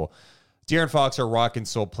 Unbelievable. De'Aaron Fox, our Rock and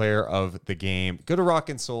Soul player of the game. Go to Rock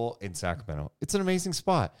and Soul in Sacramento. It's an amazing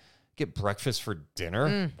spot. Get breakfast for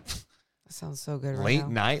dinner. That sounds so good right Late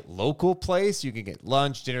now. night, local place. You can get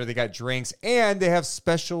lunch, dinner. They got drinks, and they have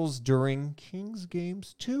specials during Kings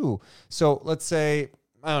games too. So let's say,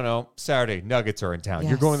 I don't know, Saturday, Nuggets are in town.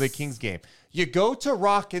 You're going to the Kings game. You go to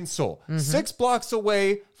Rock and Soul, 6 blocks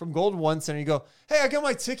away from Golden One Center. You go, hey, I got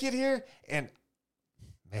my ticket here. And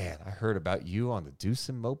man, I heard about you on the Deuce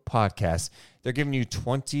and Mo podcast. They're giving you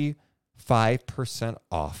 25%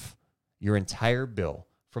 off your entire bill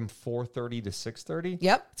from 4:30 to 6:30.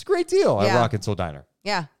 Yep. It's a great deal at Rock and Soul Diner.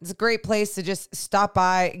 Yeah, it's a great place to just stop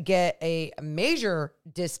by, get a major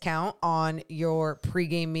discount on your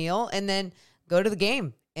pregame meal, and then go to the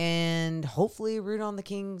game and hopefully root on the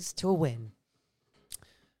Kings to a win.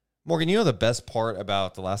 Morgan, you know the best part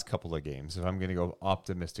about the last couple of games, if I'm going to go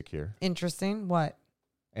optimistic here, Interesting. What?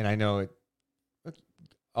 and I know it,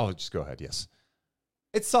 oh, just go ahead, yes.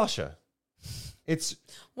 It's Sasha. It's,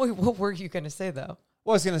 Wait, what were you going to say, though?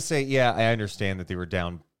 well, I was going to say, yeah, I understand that they were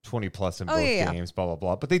down 20 plus in both games, blah, blah,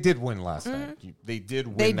 blah, but they did win last night. They did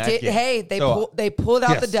win that game. Hey, they pulled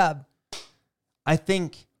out the dub. I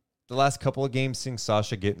think the last couple of games, seeing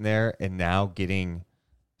Sasha getting there and now getting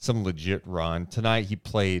some legit run. Tonight, he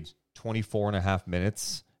played 24 and a half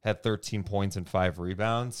minutes, had 13 points and 5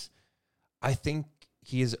 rebounds. I think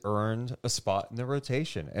he has earned a spot in the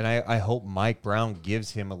rotation. And I hope Mike Brown gives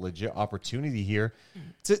him a legit opportunity here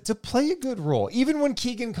to play a good role. Even when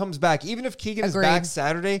Keegan comes back, even if Keegan is back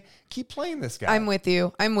Saturday, keep playing this guy. I'm with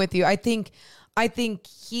you. I think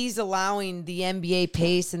he's allowing the NBA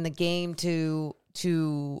pace in the game to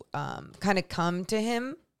kind of come to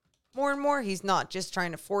him more and more. He's not just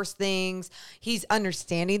trying to force things. He's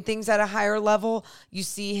understanding things at a higher level. You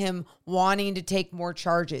see him wanting to take more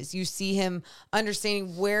charges. You see him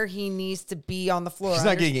understanding where he needs to be on the floor. He's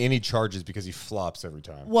not getting any charges because he flops every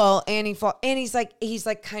time. Well, and he's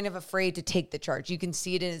like kind of afraid to take the charge. You can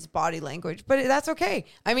see it in his body language, but that's okay.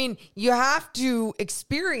 I mean, you have to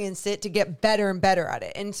experience it to get better and better at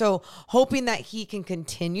it. And so hoping that he can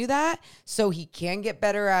continue that so he can get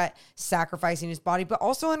better at sacrificing his body, but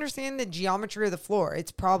also understand the geometry of the floor.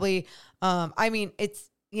 It's probably,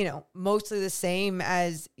 mostly the same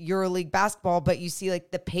as EuroLeague basketball, but you see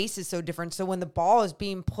like the pace is so different. So when the ball is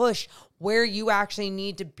being pushed, where you actually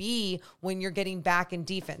need to be when you're getting back in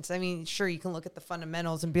defense. I mean, sure, you can look at the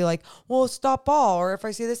fundamentals and be like, well, stop ball. Or if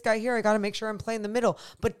I see this guy here, I got to make sure I'm playing the middle.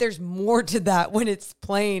 But there's more to that when it's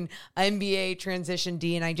playing NBA transition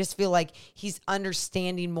D. And I just feel like he's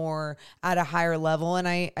understanding more at a higher level. And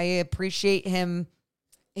I appreciate him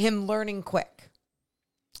learning quick.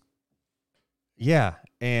 Yeah.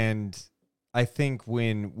 And I think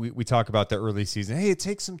when we talk about the early season, hey, it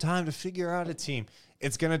takes some time to figure out a team.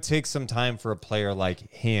 It's going to take some time for a player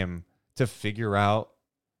like him to figure out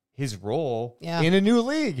his role in a new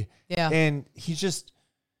league. Yeah. And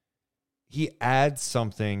he adds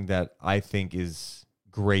something that I think is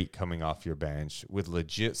great coming off your bench with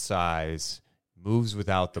legit size, moves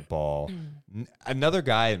without the ball. Another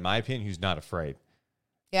guy, in my opinion, who's not afraid.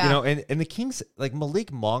 Yeah. And the Kings, like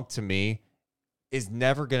Malik Monk to me, is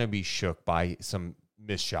never going to be shook by some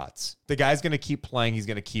missed shots. The guy's going to keep playing. He's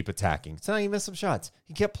going to keep attacking. So he missed some shots.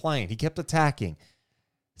 He kept playing. He kept attacking.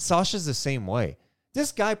 Sasha's the same way.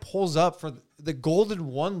 This guy pulls up for the Golden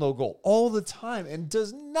One logo all the time and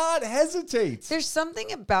does not hesitate. There's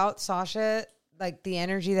something about Sasha, like the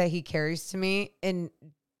energy that he carries to me. And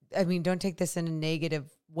I mean, don't take this in a negative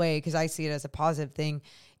way because I see it as a positive thing,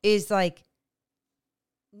 is like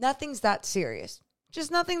nothing's that serious. Just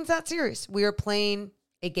nothing's that serious. We are playing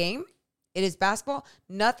a game. It is basketball.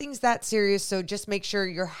 Nothing's that serious. So just make sure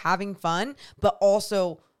you're having fun, but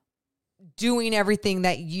also doing everything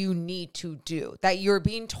that you need to do, that you're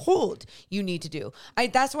being told you need to do.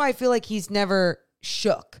 That's why I feel like he's never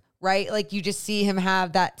shook, right? Like you just see him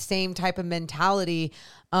have that same type of mentality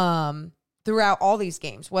throughout all these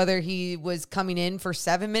games, whether he was coming in for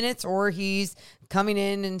 7 minutes or he's coming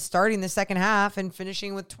in and starting the second half and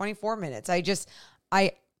finishing with 24 minutes.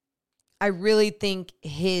 I really think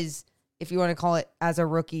his, if you want to call it as a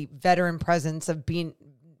rookie, veteran presence of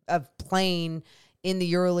playing in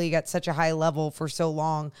the EuroLeague at such a high level for so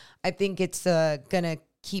long, I think it's going to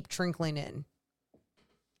keep trickling in.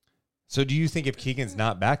 So do you think if Keegan's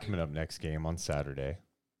not back coming up next game on Saturday,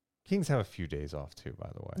 Kings have a few days off too, by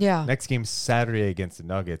the way. Yeah. Next game Saturday against the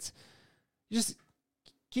Nuggets. You just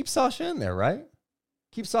keep Sasha in there, right?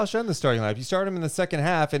 Keep Sasha in the starting lineup. You start him in the second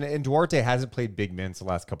half, and Duarte hasn't played big minutes the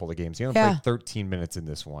last couple of games. He only played 13 minutes in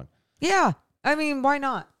this one. Yeah. I mean, why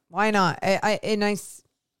not? Why not?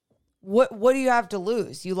 What do you have to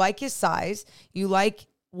lose? You like his size. You like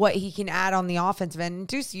what he can add on the offensive end. And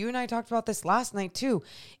Deuce, you and I talked about this last night too.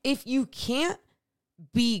 If you can't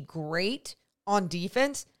be great on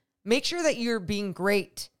defense, make sure that you're being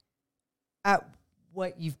great at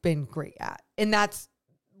what you've been great at. And that's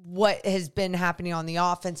what has been happening on the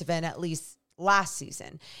offensive end, at least last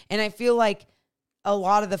season. And I feel like a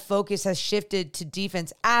lot of the focus has shifted to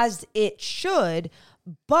defense, as it should,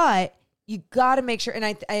 but you got to make sure,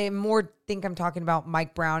 and I more think I'm talking about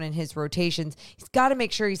Mike Brown and his rotations. He's got to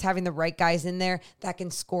make sure he's having the right guys in there that can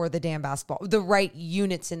score the damn basketball, the right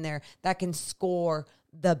units in there that can score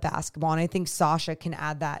the basketball. And I think Sasha can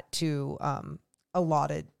add that to a lot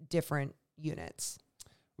of different units.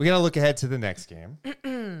 We got to look ahead to the next game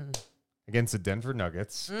against the Denver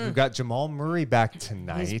Nuggets. We've got Jamal Murray back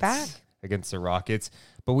tonight. He's back against the Rockets.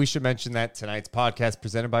 But we should mention that tonight's podcast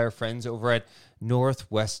presented by our friends over at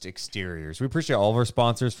Northwest Exteriors. We appreciate all of our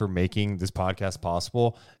sponsors for making this podcast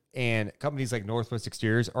possible. And companies like Northwest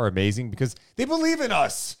Exteriors are amazing because they believe in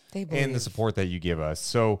us and the support that you give us.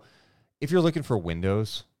 So if you're looking for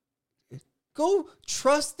windows, go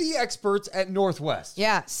trust the experts at Northwest.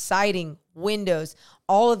 Yeah, siding, windows,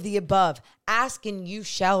 all of the above. Ask and you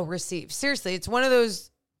shall receive. Seriously, it's one of those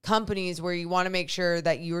companies where you want to make sure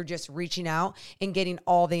that you're just reaching out and getting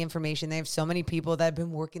all the information. They have so many people that have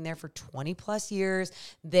been working there for 20 plus years.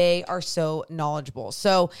 They are so knowledgeable.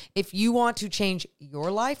 So if you want to change your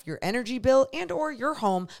life, your energy bill, and or your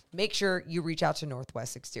home, make sure you reach out to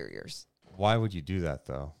Northwest Exteriors. Why would you do that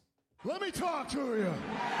though? Let me talk to you.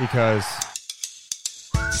 Because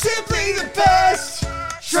simply the best.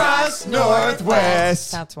 Trust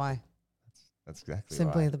Northwest. That's why. That's exactly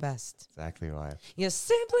simply why. The best. Exactly why. You're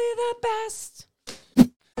simply the best.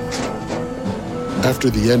 After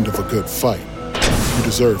the end of a good fight, you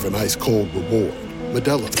deserve an ice-cold reward.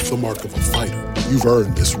 Modelo is the mark of a fighter. You've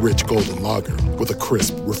earned this rich golden lager with a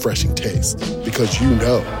crisp, refreshing taste. Because you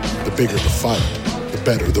know, the bigger the fight, the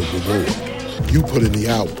better the reward. You put in the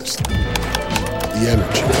hours, the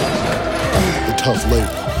energy, the tough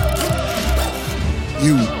labor.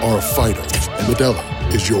 You are a fighter, and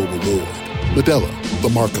Modelo is your reward. Modelo, the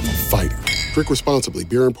mark of a fighter. Drink responsibly.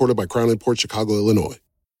 Beer imported by Crown Imports, Chicago, Illinois.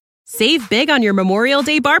 Save big on your Memorial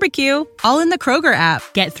Day barbecue, all in the Kroger app.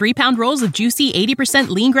 Get 3-pound rolls of juicy 80%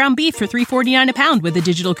 lean ground beef for $3.49 a pound with a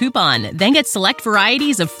digital coupon. Then get select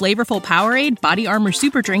varieties of flavorful Powerade, Body Armor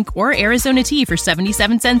Super Drink, or Arizona tea for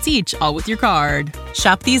 77 cents each, all with your card.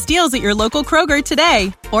 Shop these deals at your local Kroger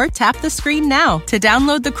today, or tap the screen now to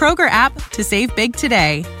download the Kroger app to save big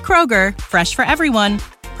today. Kroger, fresh for everyone.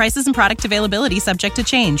 Prices and product availability subject to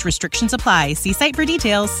change. Restrictions apply. See site for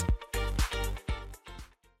details.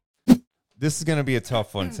 This is going to be a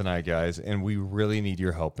tough one tonight, guys, and we really need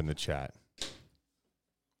your help in the chat.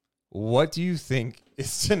 What do you think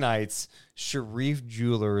is tonight's Sharif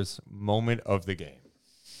Jewelers moment of the game?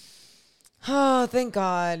 Oh, thank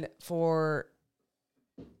God for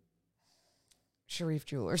Sharif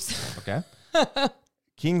Jewelers. Okay.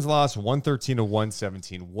 Kings lost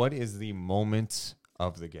 113-117. What is the moment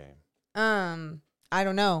of the game? I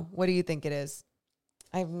don't know. What do you think it is?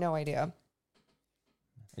 I have no idea.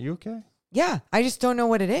 Are you okay? Yeah, I just don't know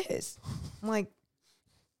what it is. I'm like,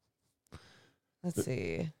 let's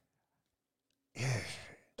see.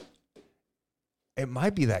 It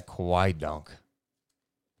might be that Kawhi dunk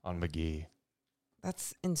on McGee.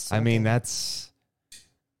 That's insane. I mean, that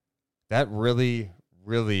really,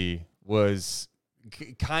 really was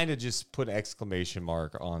kind of just put an exclamation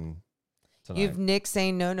mark on tonight. You've Nick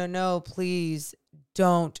saying, no, please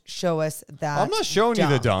don't show us that. I'm not showing you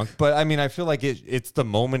the dunk, but I mean, I feel like it's the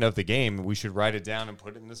moment of the game. We should write it down and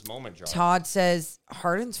put it in this moment jar. Todd says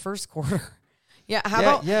Harden's first quarter. Yeah,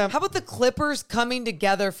 how about the Clippers coming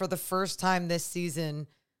together for the first time this season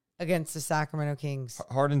against the Sacramento Kings?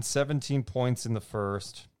 Harden 17 points in the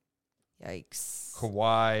first. Yikes.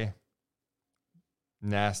 Kawhi,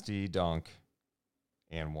 nasty dunk,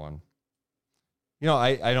 and one. You know,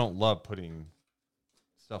 I don't love putting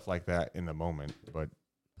stuff like that in the moment, but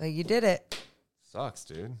you did it. Sucks,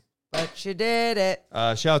 dude. But you did it.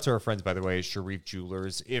 Shout out to our friends, by the way, Sharif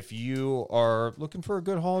Jewelers. If you are looking for a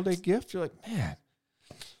good holiday gift, you're like, man,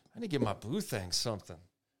 I need to get my boo thing something.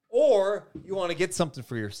 Or you want to get something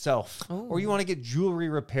for yourself. Ooh. Or you want to get jewelry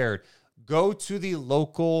repaired. Go to the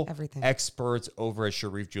local experts over at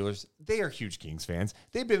Sharif Jewelers. They are huge Kings fans.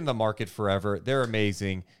 They've been in the market forever. They're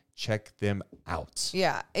amazing. Check them out.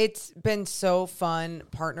 Yeah, it's been so fun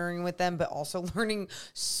partnering with them, but also learning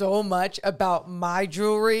so much about my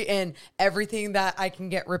jewelry and everything that I can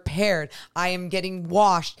get repaired. I am getting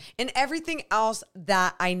washed and everything else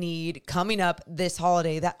that I need coming up this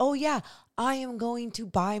holiday that, oh yeah, I am going to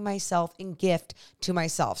buy myself and gift to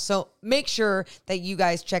myself. So make sure that you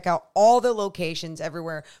guys check out all the locations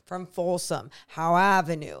everywhere from Folsom, Howe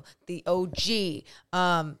Avenue, the OG.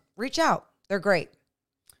 Reach out. They're great.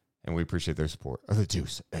 And we appreciate their support of the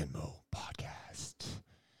Deuce and Mo podcast.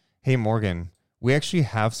 Hey, Morgan, we actually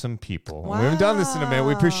have some people. Wow. We haven't done this in a minute.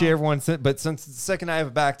 We appreciate everyone. But since the second I have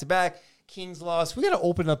a back-to-back, Kings lost, we got to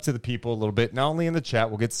open up to the people a little bit, not only in the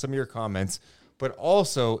chat, we'll get some of your comments, but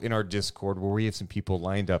also in our Discord where we have some people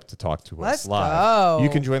lined up to talk to us live. Go.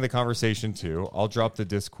 You can join the conversation too. I'll drop the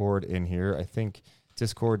Discord in here. I think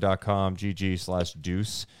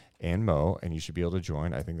discord.com/GG/Deuce and Mo, and you should be able to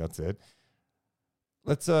join. I think that's it.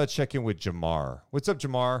 Let's check in with Jamar. What's up,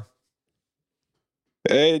 Jamar?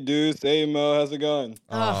 Hey, Deuce. Hey, Mo. How's it going?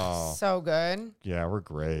 Oh, so good. Yeah, we're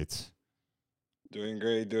great. Doing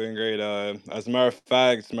great. As a matter of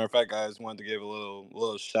fact, guys, wanted to give a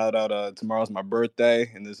little shout out. Tomorrow's my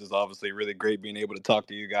birthday, and this is obviously really great being able to talk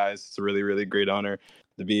to you guys. It's a really, really great honor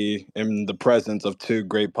to be in the presence of two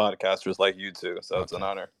great podcasters like you two. So It's an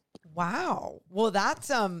honor. Wow. Well, that's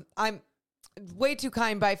I'm way too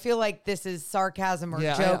kind, but I feel like this is sarcasm or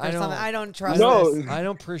joke or something. I don't trust this. I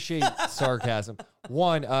don't appreciate sarcasm.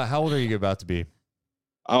 One, how old are you about to be?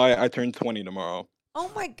 I turn 20 tomorrow.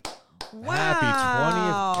 Oh my! Wow! Happy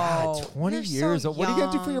 20th! God, 20 You're years. so What are you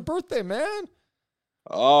gonna do for young. your birthday, man?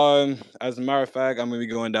 As a matter of fact, I'm gonna be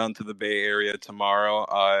going down to the Bay Area tomorrow.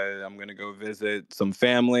 I'm gonna go visit some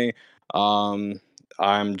family. I'm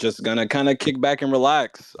just gonna kind of kick back and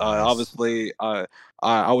relax. Nice. Obviously,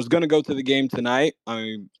 I was gonna go to the game tonight.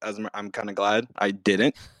 I'm kind of glad I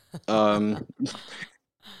didn't. But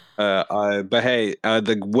hey,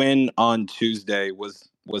 the win on Tuesday was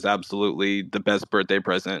absolutely the best birthday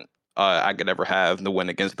present I could ever have. The win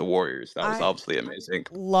against the Warriors, that was obviously amazing.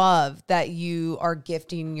 Love that you are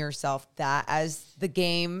gifting yourself that as the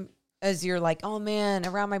game. As you're like, oh man,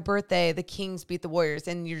 around my birthday, the Kings beat the Warriors,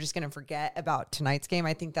 and you're just gonna forget about tonight's game.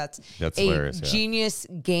 I think that's a hilarious, yeah. genius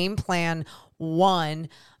game plan. One,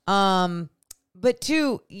 but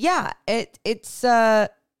two, yeah, it's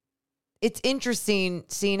interesting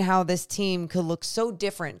seeing how this team could look so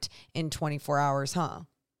different in 24 hours, huh?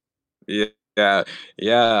 Yeah, Yeah,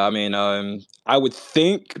 yeah. I mean, I would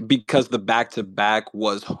think because the back to back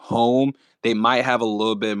was home, they might have a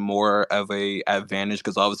little bit more of a advantage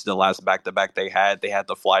because obviously the last back to back they had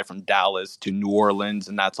to fly from Dallas to New Orleans,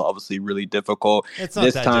 and that's obviously really difficult. It's not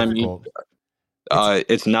This that time, difficult. It's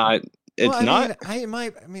it's not. well, It's not. I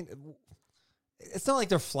mean, it's not like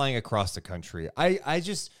they're flying across the country. I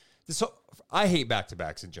just so I hate back to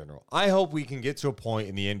backs in general. I hope we can get to a point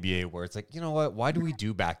in the NBA where it's like, you know what? Why do we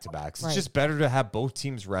do back to backs? It's Right. just better to have both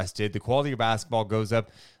teams rested. The quality of basketball goes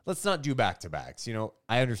up. Let's not do back to backs. You know,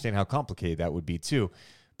 I understand how complicated that would be too,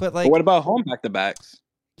 but But like, what about home back to backs?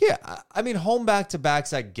 yeah, I mean, home back to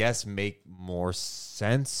backs, I guess, make more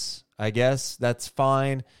sense. I guess that's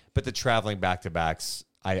fine, but the traveling back to backs,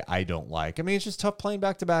 I don't like. I mean, it's just tough playing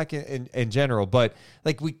back to back in general. But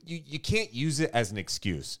like you can't use it as an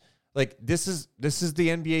excuse. Like this is the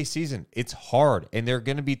NBA season. It's hard, and there are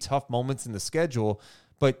going to be tough moments in the schedule.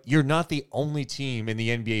 But you're not the only team in the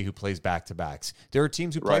NBA who plays back to backs. There are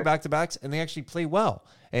teams who play Right. back to backs, and they actually play well.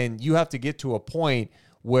 And you have to get to a point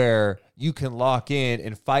where you can lock in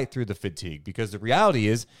and fight through the fatigue. Because the reality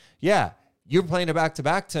is, yeah, you're playing a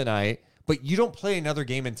back-to-back tonight, but you don't play another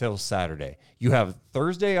game until Saturday. You have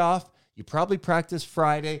Thursday off, you probably practice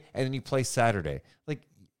Friday, and then you play Saturday. Like,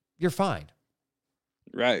 you're fine.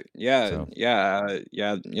 Right. Yeah. So-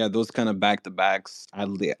 Yeah. Those kind of back to backs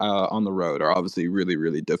on the road are obviously really,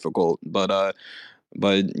 really difficult. But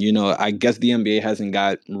you know, I guess the NBA hasn't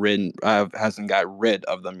got rid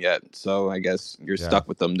of them yet. So I guess you're Yeah. stuck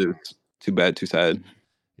with them, dude. Too bad. Too sad.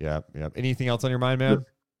 Yeah. Anything else on your mind, man?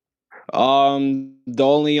 The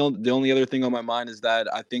only other thing on my mind is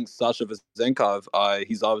that I think Sasha Vezenkov,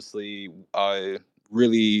 he's obviously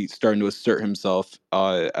really starting to assert himself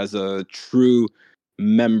as a true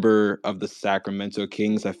member of the Sacramento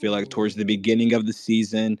Kings. I feel like towards the beginning of the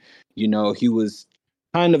season, you know, he was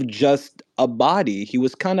kind of just a body. He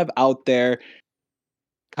was kind of out there,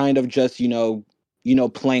 kind of just,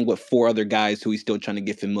 playing with four other guys who he's still trying to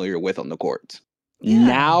get familiar with on the court.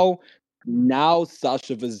 Yeah. Now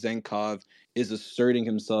Sasha Vezenkov is asserting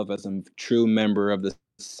himself as a true member of the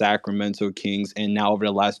Sacramento Kings, and now over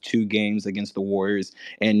the last two games against the Warriors,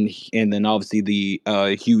 and then obviously the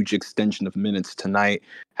huge extension of minutes tonight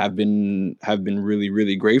have been really,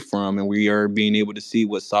 really great for him, and we are being able to see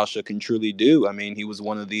what Sasha can truly do. I mean, he was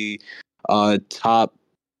one of the top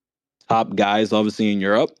guys obviously in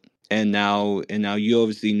Europe, and now you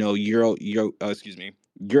obviously know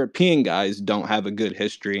European guys don't have a good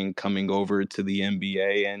history in coming over to the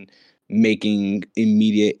NBA and making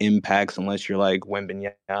immediate impacts unless you're like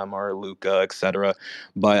Wembanyama or Luka, etc.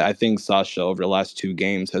 But I think Sasha over the last two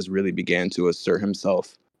games has really began to assert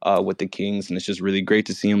himself with the Kings, and it's just really great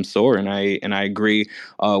to see him soar. And I agree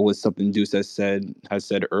with something Deuce has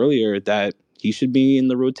said earlier that he should be in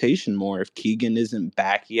the rotation more. If Keegan isn't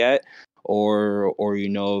back yet, or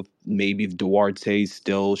maybe if Duarte's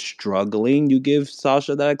still struggling, you give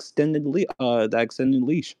Sasha that extended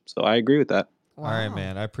leash. So I agree with that. All right,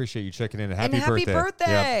 man. I appreciate you checking in. Happy happy birthday.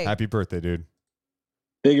 birthday. Yep. Happy birthday, dude.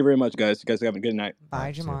 Thank you very much, guys. You guys have a good night.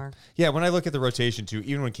 Bye, So- Jamar. Yeah, when I look at the rotation too,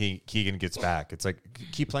 even when Keegan gets back, it's like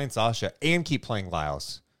keep playing Sasha and keep playing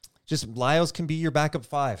Lyles. Just Lyles can be your backup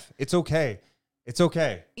five. It's okay. It's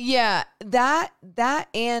okay. Yeah, that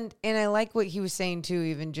and I like what he was saying too,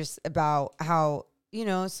 even just about how,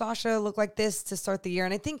 Sasha looked like this to start the year.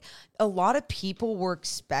 And I think a lot of people were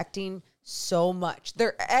expecting so much.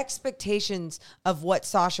 Their expectations of what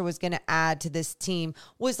Sasha was going to add to this team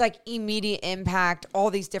was like immediate impact, all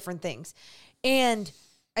these different things. And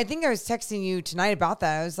I think I was texting you tonight about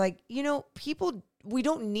that. I was like, we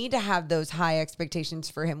don't need to have those high expectations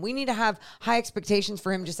for him. We need to have high expectations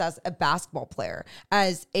for him just as a basketball player,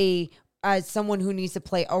 as someone who needs to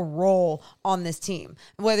play a role on this team.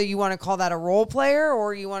 Whether you want to call that a role player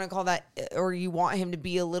or you want to call that, or you want him to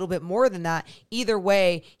be a little bit more than that, either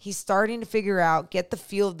way, he's starting to figure out, get the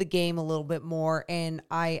feel of the game a little bit more. And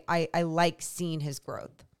I like seeing his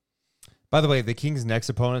growth. By the way, the Kings' next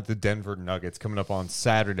opponent, the Denver Nuggets, coming up on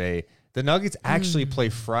Saturday. The Nuggets actually play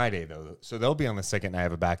Friday, though, so they'll be on the second night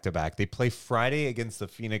of a back-to-back. They play Friday against the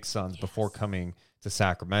Phoenix Suns before coming to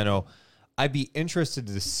Sacramento. I'd be interested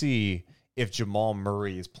to see if Jamal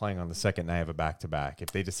Murray is playing on the second night of a back-to-back,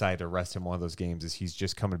 if they decide to rest him one of those games as he's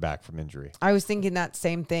just coming back from injury. I was thinking that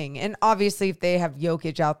same thing. And obviously, if they have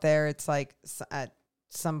Jokic out there, it's like at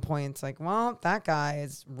some point, it's like, well, that guy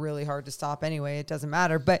is really hard to stop anyway. It doesn't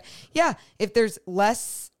matter. But yeah, if there's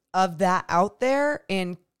less of that out there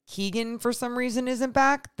and Keegan for some reason isn't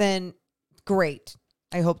back, then great.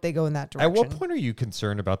 I hope they go in that direction. At what point are you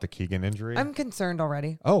concerned about the Keegan injury? I'm concerned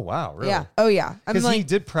already. Oh, wow. Really? Yeah. Oh, yeah. I'm Because like, he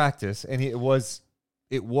did practice, and it was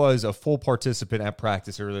it was a full participant at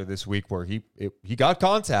practice earlier this week where he got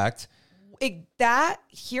contact.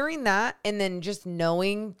 Hearing that, and then just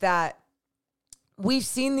knowing that we've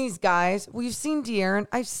seen these guys, we've seen De'Aaron,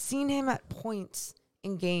 I've seen him at points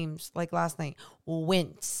in games like last night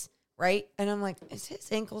wince, right? And I'm like, is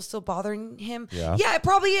his ankle still bothering him? Yeah, it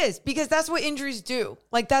probably is, because that's what injuries do.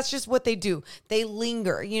 Like, that's just what they do. They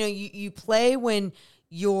linger. You know, you play when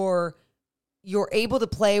you're able to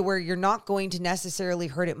play where you're not going to necessarily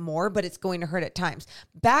hurt it more, but it's going to hurt at times.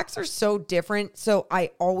 Backs are so different. So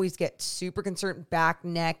I always get super concerned, back,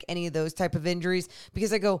 neck, any of those type of injuries,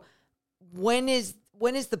 because I go, when is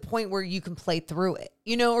the point where you can play through it,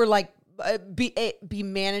 you know, or like be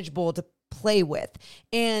manageable to play with?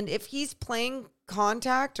 And if he's playing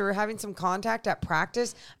contact or having some contact at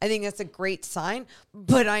practice, I think that's a great sign,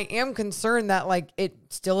 but I am concerned that like it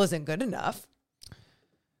still isn't good enough.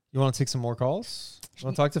 You want to take some more calls? You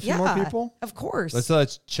want to talk to a few more people? Of course.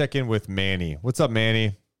 Let's check in with Manny. What's up,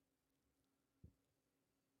 Manny?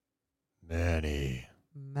 Manny,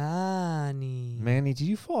 did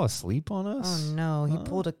you fall asleep on us? Oh, no. He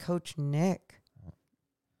pulled a Coach Nick.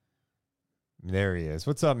 There he is.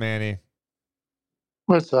 What's up, Manny?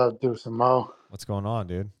 What's up, Deuce and Mo? What's going on,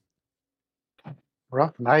 dude?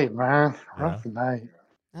 Rough night, man. Rough night.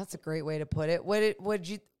 That's a great way to put it. What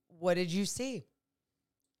did you see?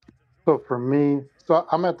 So for me,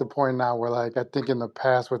 I'm at the point now where, like, I think in the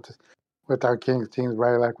past with our Kings teams,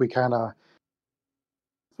 right, like we kind of.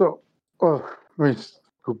 Let me just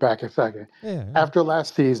go back a second. Yeah. After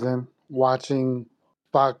last season, watching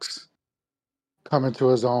Fox come into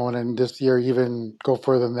his own, and this year even go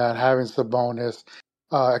further than that, having Sabonis,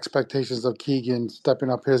 expectations of Keegan stepping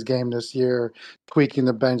up his game this year, tweaking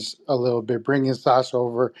the bench a little bit, bringing Sasha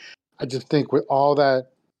over. I just think with all that,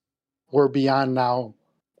 we're beyond now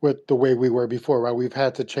with the way we were before, right? We've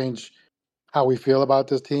had to change how we feel about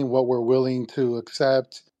this team, what we're willing to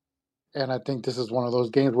accept. And I think this is one of those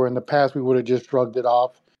games where in the past we would have just shrugged it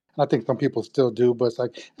off. And I think some people still do, but it's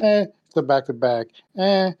like, it's a back-to-back.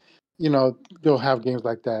 You know, you'll have games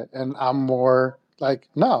like that. And I'm more like,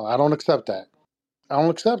 no, I don't accept that. I don't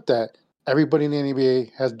accept that. Everybody in the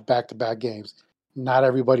NBA has back-to-back games. Not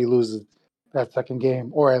everybody loses that second game,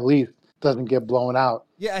 or at least doesn't get blown out.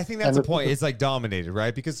 Yeah, I think that's the point. It's like dominated,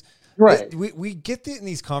 right? Because we get in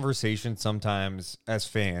these conversations sometimes as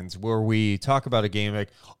fans where we talk about a game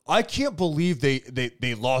like, I can't believe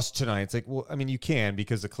they lost tonight. It's like, well, I mean, you can,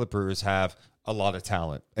 because the Clippers have a lot of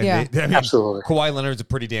talent. And absolutely. Kawhi Leonard's a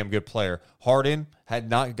pretty damn good player. Harden had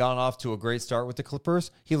not gone off to a great start with the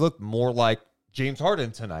Clippers. He looked more like James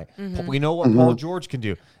Harden tonight. But we know what Paul George can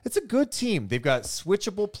do. It's a good team. They've got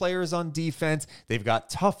switchable players on defense. They've got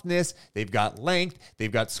toughness. They've got length.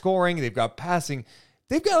 They've got scoring. They've got passing.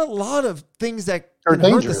 They've got a lot of things that can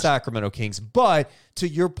hurt the Sacramento Kings. But to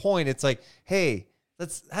your point, it's like, hey,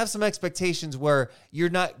 let's have some expectations where you're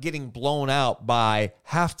not getting blown out by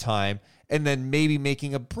halftime and then maybe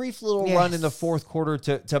making a brief little run in the fourth quarter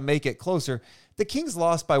to make it closer. The Kings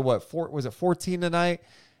lost by what? Was it 14 tonight?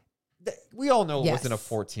 We all know it wasn't a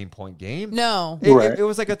 14-point game. No. It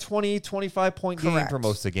was like a 20, 25-point game Correct. for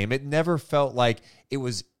most of the game. It never felt like it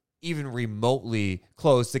was even remotely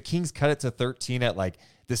close. The Kings cut it to 13 at like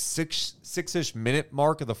the six-ish minute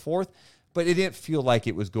mark of the fourth, but it didn't feel like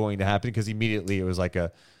it was going to happen because immediately it was like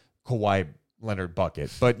a Kawhi Leonard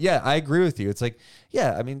bucket. But yeah, I agree with you. It's like,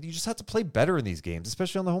 yeah, I mean, you just have to play better in these games,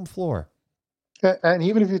 especially on the home floor. And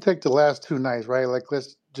even if you take the last two nights, right, like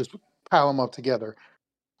let's just pile them up together.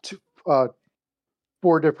 4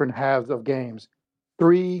 different halves of games.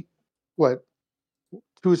 2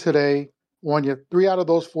 today, 1 3 out of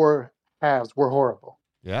those 4 halves were horrible.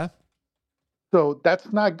 Yeah. So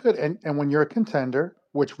that's not good. And when you're a contender,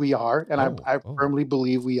 which we are, and I firmly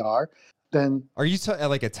believe we are, then are you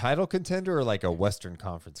like a title contender or like a Western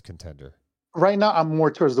Conference contender? Right now, I'm more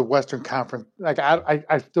towards the Western Conference. Like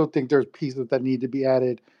I still think there's pieces that need to be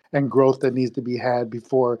added and growth that needs to be had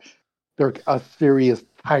before they're a serious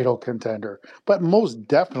title contender. But most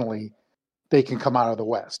definitely, they can come out of the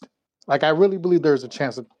West. Like, I really believe there's a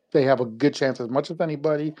chance that they have a good chance, as much as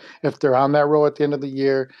anybody, if they're on that row at the end of the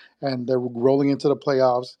year and they're rolling into the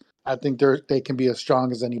playoffs. I think they can be as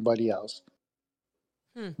strong as anybody else.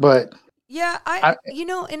 But yeah, I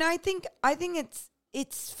think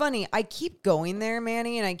it's funny. I keep going there,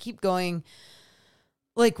 Manny, and I keep going.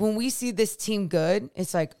 Like, when we see this team good,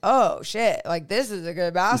 it's like, oh shit, like this is a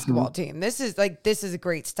good basketball team. This is a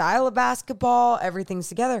great style of basketball. Everything's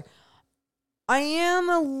together. I am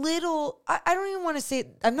a little, I don't even want to say,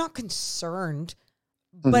 I'm not concerned,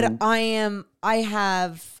 but I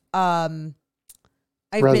have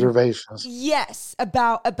reservations. Yes,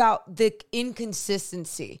 about the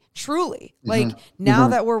inconsistency. Truly. Like now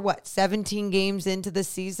that we're 17 games into the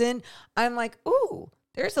season, I'm like, ooh,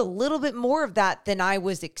 there's a little bit more of that than I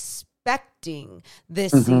was expecting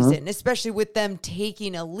this season, especially with them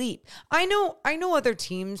taking a leap. I know other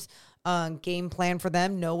teams game plan for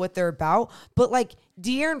them, know what they're about, but like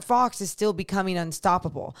De'Aaron Fox is still becoming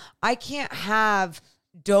unstoppable. I can't have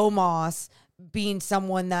Domas being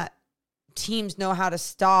someone that teams know how to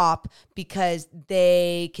stop because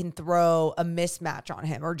they can throw a mismatch on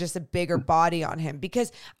him or just a bigger body on him,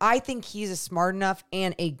 because I think he's a smart enough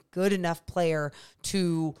and a good enough player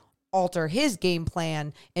to alter his game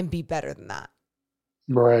plan and be better than that.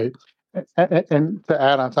 Right. And to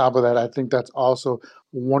add on top of that, I think that's also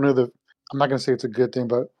one of the, I'm not going to say it's a good thing,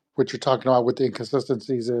 but what you're talking about with the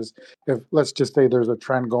inconsistencies is, if let's just say there's a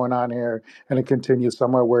trend going on here and it continues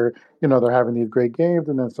somewhere where, they're having these great games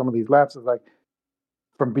and then some of these lapses, like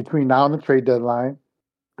from between now and the trade deadline,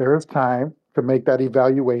 there is time to make that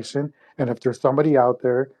evaluation. And if there's somebody out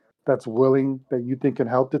there that's willing, that you think can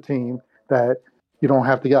help the team, that you don't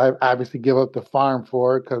have to obviously give up the farm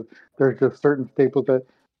for it, because there's just certain staples that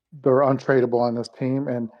they're untradeable on this team.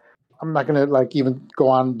 And I'm not gonna even go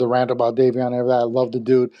on the rant about Davion ever. I love the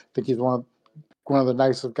dude. I think he's one of the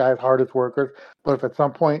nicest guys, hardest workers. But if at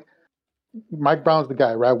some point Mike Brown's the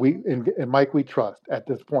guy, right? And Mike we trust at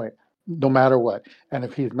this point, no matter what. And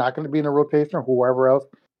if he's not going to be in a rotation or whoever else,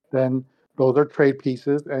 then those are trade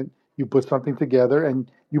pieces, and you put something together and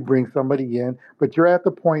you bring somebody in. But you're at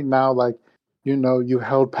the point now, you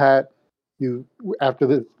held pat. You after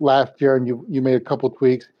this last year, and you made a couple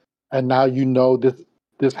tweaks, and now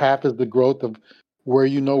this half is the growth of where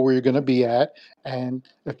you're going to be at. And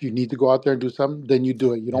if you need to go out there and do something, then you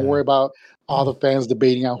do it. You don't worry about all the fans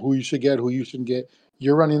debating on who you should get, who you shouldn't get.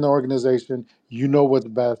 You're running the organization. You know what's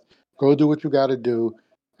best. Go do what you got to do,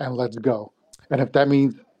 and let's go. And if that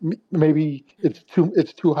means maybe it's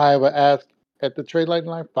too high of an ask at the trade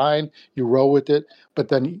line, fine, you roll with it. But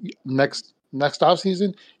then next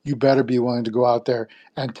offseason, you better be willing to go out there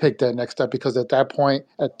and take that next step, because at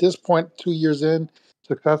this point, 2 years in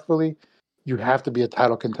successfully, you have to be a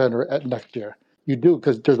title contender at next year. You do,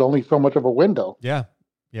 because there's only so much of a window. Yeah,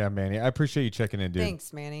 Manny. I appreciate you checking in, dude.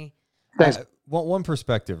 Thanks, Manny. Thanks. One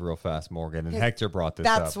perspective real fast, Morgan, and Hector brought this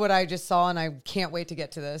up. That's what I just saw, and I can't wait to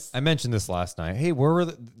get to this. I mentioned this last night. Hey, where were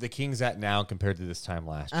the Kings at now compared to this time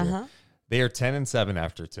last year? They are 10-7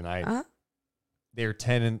 after tonight. They were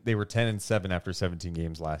 10-7 after 17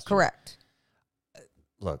 games last year. Correct.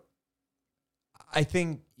 Look, I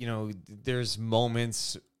think, there's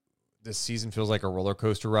moments this season feels like a roller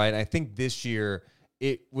coaster ride. I think this year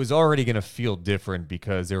it was already going to feel different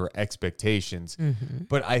because there were expectations.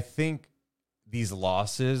 But I think these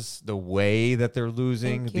losses, the way that they're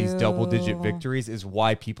losing, these double-digit victories, is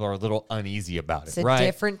why people are a little uneasy about it, right? It's a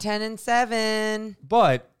different 10-7.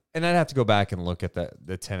 But, and I'd have to go back and look at the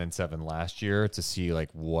 10-7 last year to see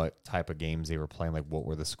what type of games they were playing, what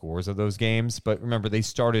were the scores of those games. But remember, they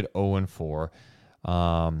started 0-4.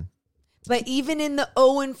 But even in the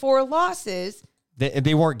 0-4 losses,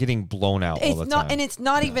 they weren't getting blown out all the time. And it's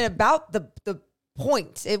not even about the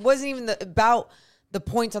points. It wasn't even about the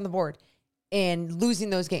points on the board and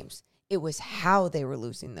losing those games. It was how they were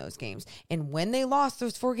losing those games. And when they lost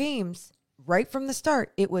those 4 games, right from the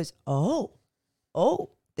start, it was, oh,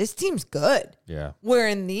 this team's good. Yeah. Where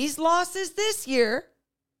in these losses this year,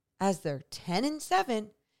 as they're 10-7,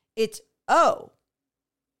 it's, oh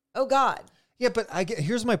God. Yeah, but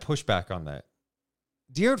here's my pushback on that.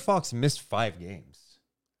 De'Aaron Fox missed 5 games.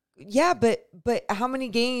 Yeah, but how many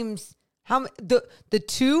games? The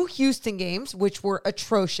 2 Houston games, which were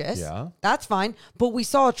atrocious. Yeah, that's fine. But we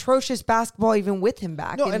saw atrocious basketball even with him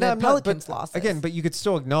back. In the Pelicans losses. Again, but you could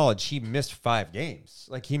still acknowledge he missed 5 games.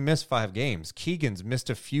 He missed 5 games. Keegan's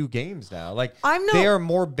missed a few games now. They are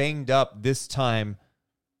more banged up this time.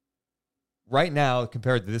 Right now,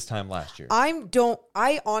 compared to this time last year,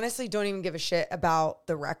 I honestly don't even give a shit about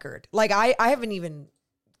the record. I haven't even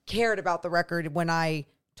cared about the record when I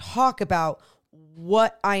talk about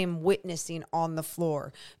what I am witnessing on the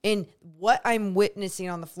floor. And what I'm witnessing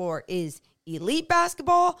on the floor is elite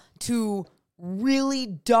basketball to really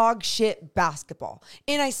dog shit basketball.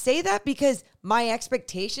 And I say that because my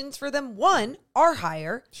expectations for them, 1, are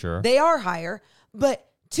higher. Sure. They are higher. But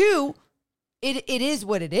 2, It is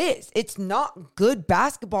what it is. It's not good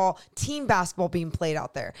basketball, team basketball being played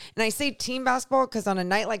out there. And I say team basketball because on a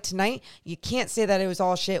night like tonight, you can't say that it was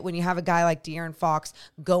all shit when you have a guy like De'Aaron Fox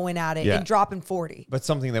going at it and dropping 40. But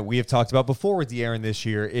something that we have talked about before with De'Aaron this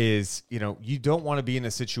year is, you don't want to be in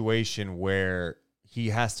a situation where he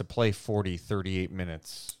has to play 40, 38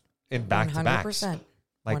 minutes in back-to-backs. 100%.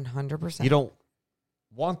 Like 100%. you don't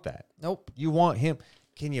want that. Nope. You want him.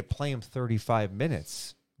 Can you play him 35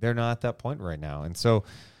 minutes? They're not at that point right now. And so,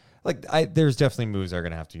 there's definitely moves that are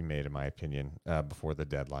going to have to be made, in my opinion, before the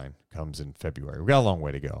deadline comes in February. We got a long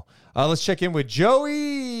way to go. Let's check in with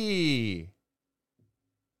Joey.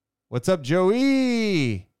 What's up,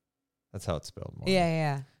 Joey? That's how it's spelled. Morgan.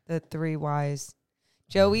 Yeah. The 3 Ys.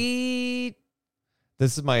 Joey.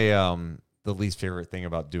 This is my the least favorite thing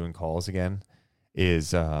about doing calls again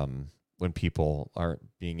is when people aren't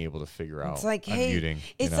being able to figure out It's like, hey, unmuting.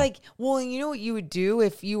 it's like, well, you know what you would do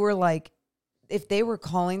if you were like, if they were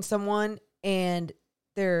calling someone and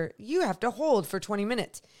you have to hold for 20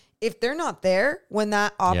 minutes. If they're not there when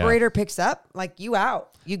that operator picks up, like you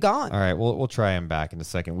out, you gone. All right, we'll try him back in a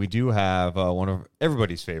second. We do have one of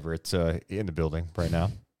everybody's favorites in the building right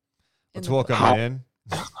now. Let's welcome him in.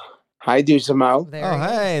 Hi, Dusamo. There he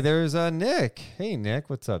is. Hey, there's Nick. Hey, Nick,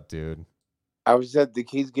 what's up, dude? I was at the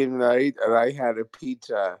Keys game tonight, and I had a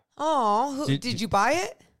pizza. Oh, did you buy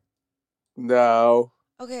it? No.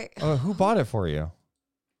 Okay. Who bought it for you?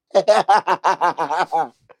 All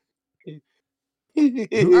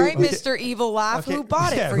right, Mr. Evil Laugh. Okay, Who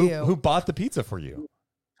bought it for who, you? Who bought the pizza for you?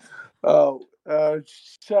 Some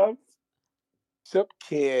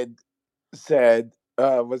kid said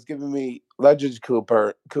was giving me Legends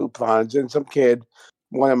coupons, and some kid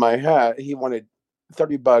wanted my hat. He wanted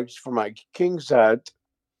 $30 for my King's hat.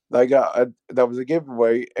 I got that was a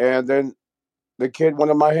giveaway, and then the kid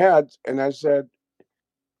wanted my hat, and I said,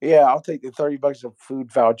 "Yeah, I'll take the $30 of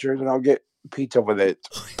food vouchers, and I'll get pizza with it."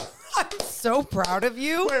 I'm so proud of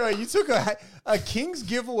you. Wait, you took a King's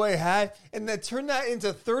giveaway hat and then turned that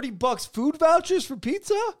into $30 food vouchers for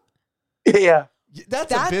pizza? Yeah.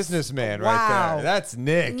 That's a businessman right wow. there. That's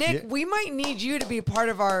Nick. Nick, we might need you to be part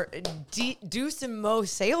of our Deuce and Mo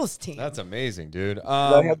sales team. That's amazing, dude.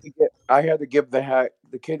 I had to give the hat.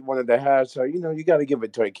 The kid wanted the hat, so you got to give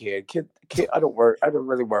it to a kid. Kid, I don't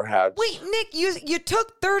really wear hats. Wait, Nick, you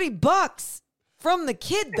took $30 from the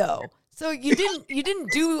kid though. So you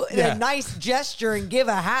didn't do a nice gesture and give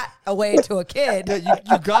a hat away to a kid. Yeah,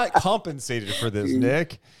 you got compensated for this,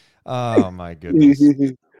 Nick. Oh my goodness.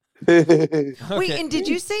 Okay. Wait, and did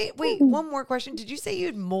you say? Wait, one more question. Did you say you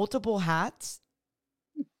had multiple hats?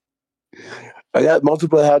 I got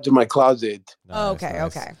multiple hats in my closet. Nice, okay.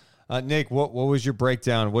 nice. Okay. Nick, what was your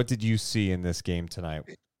breakdown? What did you see in this game tonight?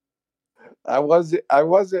 I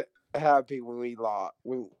wasn't happy when we lost.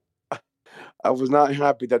 I was not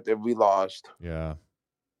happy that we lost. Yeah.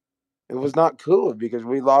 It was not cool because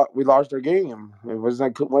we lost our game. It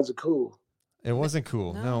wasn't cool. It wasn't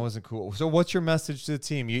cool. No, it wasn't cool. So what's your message to the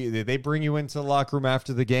team? They bring you into the locker room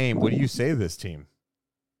after the game. What do you say to this team?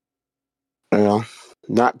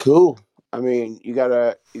 Not cool. I mean, you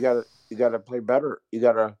gotta play better. You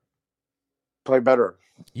gotta play better.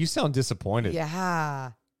 You sound disappointed.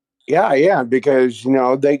 Yeah. Yeah, because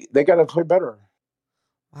they gotta play better.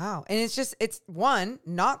 Wow. And it's one,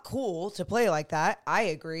 not cool to play like that. I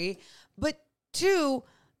agree. But two,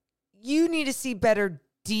 you need to see better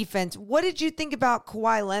defense. What did you think about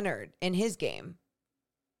Kawhi Leonard in his game?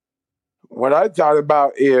 What I thought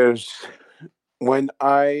about is when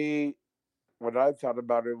I thought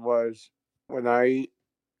about it was You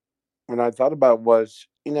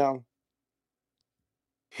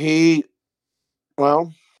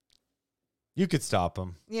could stop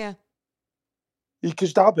him. Yeah. You can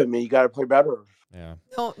stop him, and you got to play better. Yeah.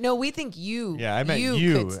 No, we think you. Yeah, I meant you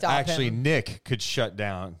you. could stop Actually, him. Nick could shut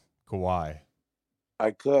down Kawhi.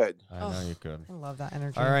 I could. I know you could. I love that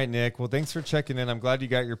energy. All right, Nick. Well, thanks for checking in. I'm glad you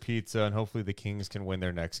got your pizza, and hopefully the Kings can win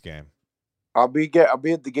their next game. I'll be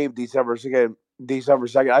at the game December 2nd.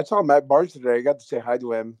 I saw Matt Barnes today. I got to say hi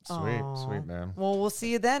to him. Sweet, man. Well, we'll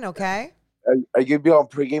see you then, okay? Are you gonna be on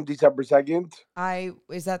pregame December 2nd?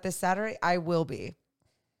 Is that this Saturday? I will be.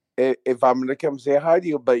 If I'm gonna come say hi to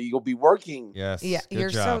you, but you'll be working. Yes. Yeah, you're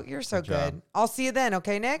so good. good. I'll see you then,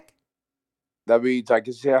 okay, Nick? That means I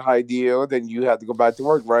can say hi to you, then you have to go back to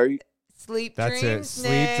work, right? Sleep That's dreams, it.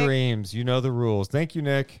 Nick. Sleep dreams. You know the rules. Thank you,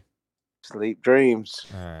 Nick. Sleep dreams.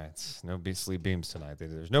 All right. No sleep beams tonight.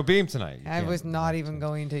 There's no beam tonight. I was not even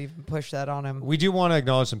going to even push that on him. We do want to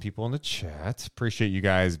acknowledge some people in the chat. Appreciate you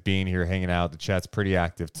guys being here, hanging out. The chat's pretty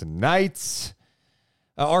active tonight.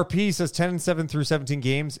 RP says 10-7 through 17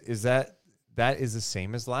 games. Is that is the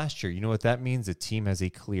same as last year? You know what that means? A team has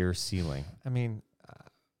a clear ceiling. I mean,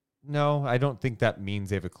 no, I don't think that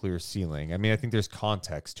means they have a clear ceiling. I mean, I think there's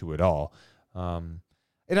context to it all. And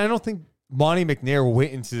I don't think Monty McNair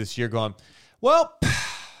went into this year going, well,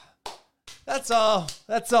 that's all.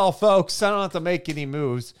 That's all, folks. I don't have to make any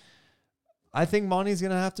moves. I think Monty's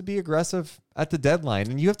going to have to be aggressive at the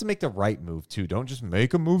deadline, and you have to make the right move too. Don't just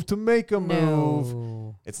make a move to make a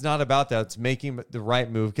move. It's not about that. It's making the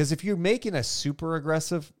right move, because if you're making a super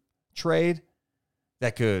aggressive trade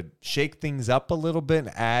that could shake things up a little bit and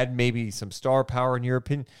add maybe some star power, in your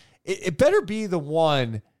opinion, it better be the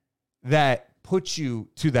one that puts you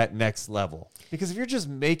to that next level. Because if you're just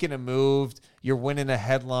making a move, you're winning a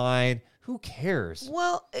headline, who cares?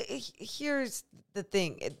 Well, here's the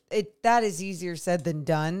thing. That is easier said than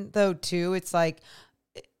done, though, too. It's like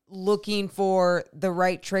looking for the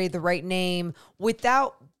right trade, the right name,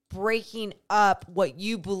 without breaking up what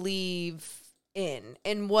you believe in.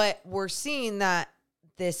 And what we're seeing that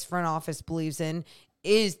this front office believes in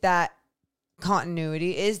is that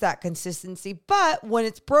continuity, is that consistency. But when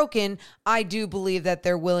it's broken, I do believe that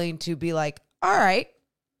they're willing to be like, all right,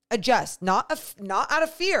 adjust. Not out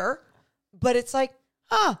of fear, but it's like,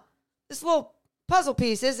 this little puzzle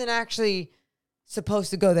piece isn't actually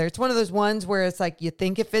supposed to go there. It's one of those ones where it's like you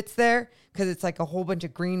think it fits there because it's like a whole bunch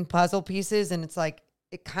of green puzzle pieces, and it's like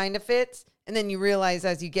it kind of fits. And then you realize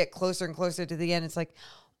as you get closer and closer to the end, it's like,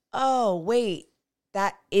 oh, wait,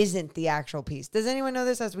 that isn't the actual piece. Does anyone know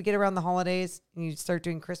this as we get around the holidays and you start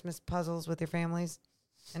doing Christmas puzzles with your families?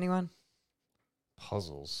 Anyone?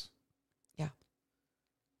 Puzzles. Yeah.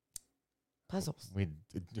 Puzzles. We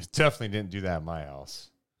definitely didn't do that at my house.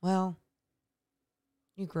 Well,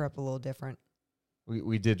 you grew up a little different.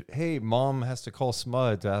 We did, hey, mom has to call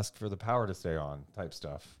SMUD to ask for the power to stay on type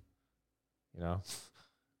stuff. You know?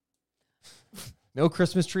 No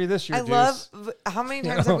Christmas tree this year, I Deuce. love, how many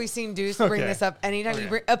times have we seen Deuce bring this up? Anytime you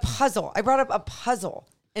bring a puzzle. I brought up a puzzle.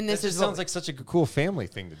 And this just sounds like such a cool family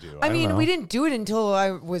thing to do. I mean, we didn't do it until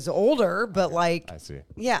I was older, but like, I see.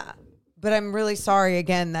 Yeah. But I'm really sorry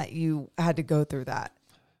again that you had to go through that.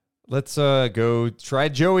 Let's go try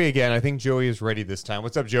Joey again. I think Joey is ready this time.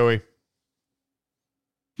 What's up, Joey?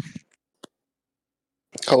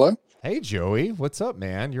 Hello? Hey, Joey. What's up,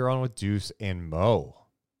 man? You're on with Deuce and Mo.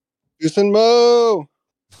 Deuce and Mo.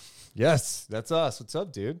 Yes, that's us. What's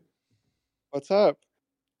up, dude? What's up?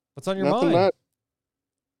 What's on your Nothing mind?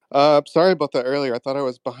 much. Sorry about that earlier. I thought I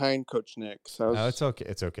was behind Coach Nick. So I was it's okay.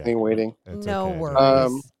 It's okay. waiting. It's No okay.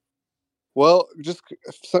 worries. Well, just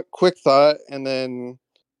a quick thought, and then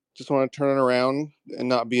just want to turn it around and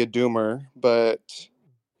not be a doomer. But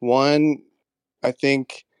one, I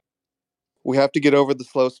think we have to get over the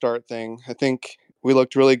slow start thing. I think we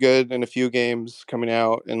looked really good in a few games coming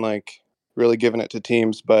out and like really giving it to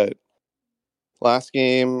teams. But last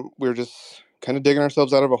game, we were just kind of digging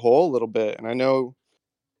ourselves out of a hole a little bit. And I know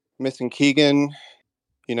missing Keegan,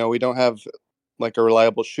 we don't have like a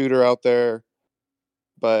reliable shooter out there.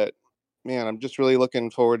 But man, I'm just really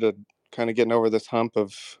looking forward to kind of getting over this hump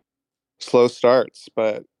of slow starts.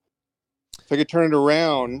 But if I could turn it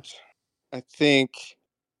around, I think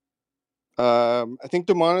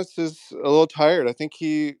Demonis is a little tired. I think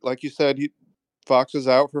he, like you said, Fox is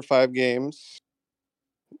out for 5 games.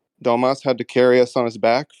 Domas had to carry us on his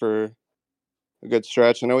back for a good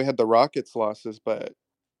stretch. I know he had the Rockets losses, but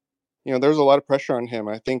there's a lot of pressure on him.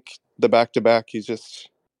 I think the back-to-back, he's just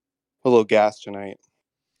a little gassed tonight.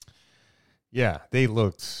 Yeah, they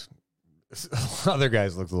looked. Other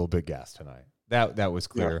guys looked a little bit gassed tonight. That was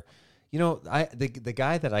clear. Yeah. The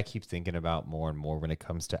guy that I keep thinking about more and more when it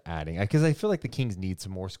comes to adding, because I feel like the Kings need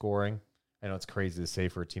some more scoring. I know it's crazy to say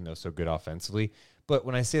for a team that's so good offensively, but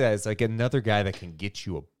when I say that, it's like another guy that can get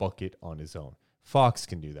you a bucket on his own. Fox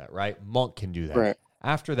can do that, right? Monk can do that. Right.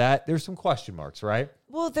 After that, there's some question marks, right?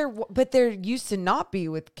 Well, there used to not be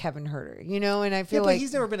with Kevin Huerter, and I feel like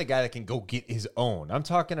he's never been a guy that can go get his own. I'm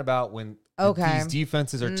talking about when these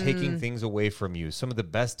defenses are taking things away from you. Some of the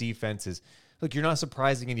best defenses. Look, you're not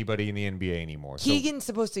surprising anybody in the NBA anymore. Keegan's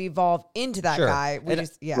supposed to evolve into that guy.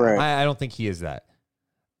 Right. I don't think he is that.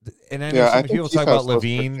 And I know Yeah, some people talk about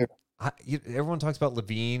LaVine. LaVine. Everyone talks about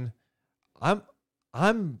LaVine.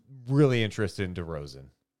 I'm really interested in DeRozan.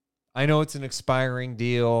 I know it's an expiring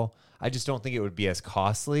deal. I just don't think it would be as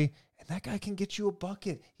costly. And that guy can get you a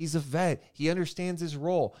bucket. He's a vet. He understands his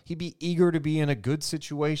role. He'd be eager to be in a good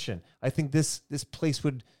situation. I think this place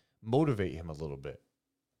would motivate him a little bit.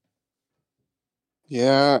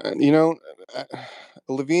 Yeah,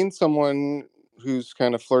 LaVine's someone who's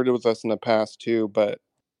kind of flirted with us in the past too, but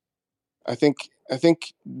I think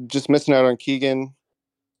just missing out on Keegan.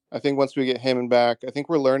 I think once we get him back, I think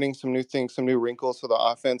we're learning some new things, some new wrinkles to the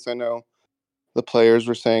offense. I know the players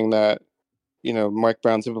were saying that, Mike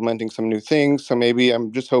Brown's implementing some new things. So maybe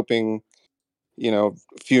I'm just hoping, a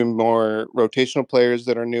few more rotational players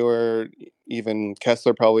that are newer. Even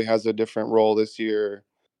Kessler probably has a different role this year.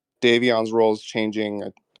 Davion's role is changing.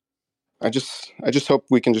 I just hope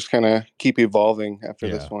we can just kind of keep evolving after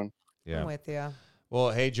this one. Yeah. I'm with you.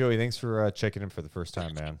 Well, hey, Joey, thanks for checking in for the first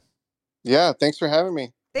time, man. Yeah, thanks for having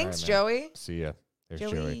me. Thanks, All right, Joey. See ya. There's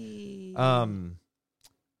Joey.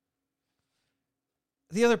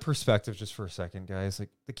 The other perspective, just for a second, guys, like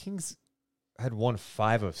the Kings had won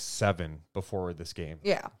 5 of 7 before this game.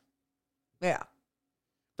 Yeah. But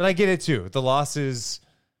I get it too. The losses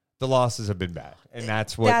have been bad, and I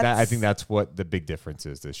think that's what the big difference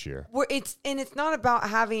is this year. It's not about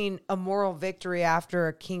having a moral victory after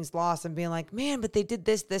a Kings loss and being like, man, but they did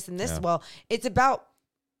this, and this. Yeah. Well, it's about.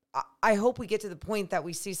 I hope we get to the point that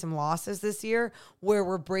we see some losses this year where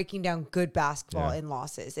we're breaking down good basketball in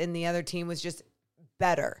losses, and the other team was just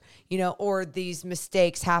better, or these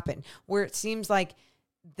mistakes happen where it seems like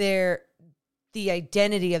the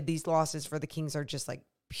identity of these losses for the Kings are just like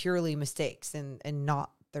purely mistakes and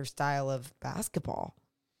not their style of basketball.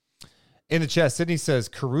 In the chat, Sydney says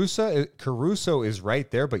Caruso is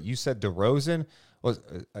right there, but you said DeRozan. Well,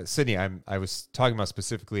 Sydney, I was talking about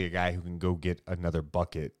specifically a guy who can go get another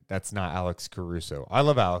bucket. That's not Alex Caruso. I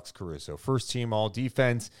love Alex Caruso. First team all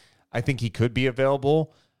defense. I think he could be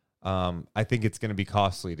available. I think it's going to be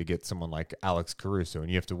costly to get someone like Alex Caruso,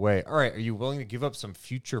 and you have to weigh, all right, are you willing to give up some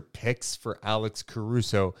future picks for Alex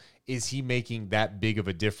Caruso? Is he making that big of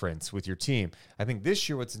a difference with your team? I think this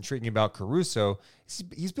year what's intriguing about Caruso is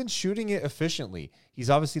he's been shooting it efficiently.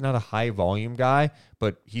 He's obviously not a high volume guy,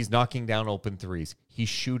 but he's knocking down open threes. He's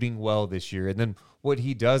shooting well this year. And then what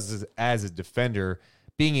he does is, as a defender,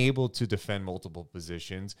 being able to defend multiple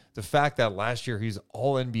positions, the fact that last year he's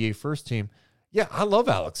all NBA first team. Yeah, I love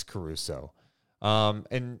Alex Caruso.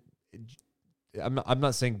 And I'm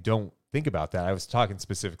not saying don't think about that. I was talking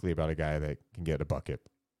specifically about a guy that can get a bucket.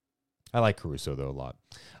 I like Caruso, though, a lot.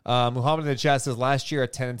 Muhammad in the chat says, last year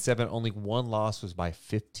at 10-7, only one loss was by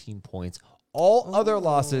 15 points. All other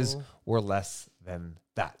losses were less than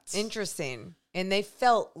that. Interesting. And they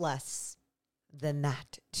felt less than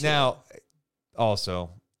that, too. Now, also,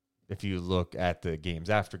 if you look at the games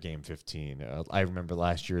after Game 15, I remember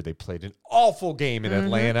last year they played an awful game in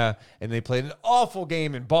Atlanta, and they played an awful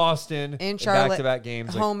game in Boston. In Charlotte. Back-to-back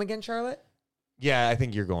games. Home against Charlotte? Yeah, I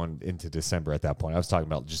think you're going into December at that point. I was talking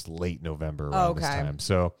about just late November around this time.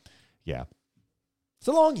 So, yeah. It's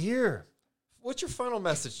a long year. What's your final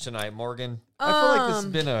message tonight, Morgan? I feel like this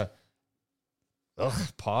has been a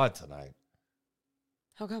pod tonight.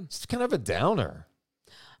 How come? It's kind of a downer.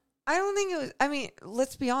 I don't think it was. I mean,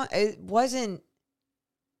 let's be honest. It wasn't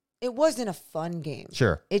a fun game.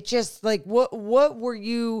 Sure. It just like what were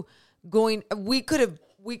you going? We could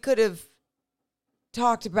have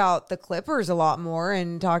talked about the Clippers a lot more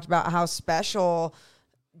and talked about how special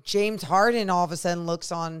James Harden all of a sudden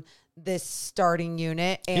looks on this starting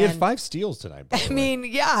unit. And he had 5 steals tonight. By the way. mean,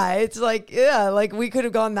 yeah, it's like we could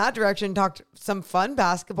have gone that direction, talked some fun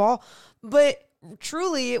basketball, but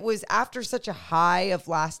truly it was after such a high of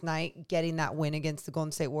last night, getting that win against the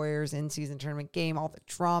Golden State Warriors in season tournament game, all the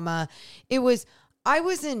drama.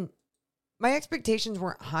 My expectations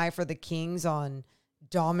weren't high for the Kings on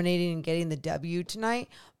dominating and getting the W tonight,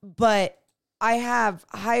 but I have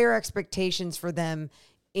higher expectations for them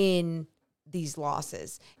in these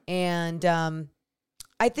losses. And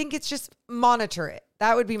I think it's just monitor it.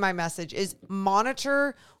 That would be my message, is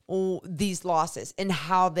monitor these losses and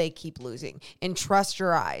how they keep losing, and trust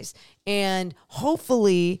your eyes. And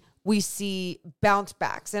hopefully we see bounce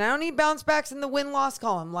backs. And I don't need bounce backs in the win-loss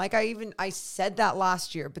column. Like I said that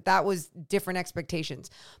last year, but that was different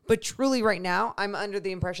expectations. But truly right now, I'm under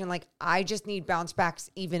the impression like I just need bounce backs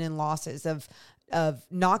even in losses of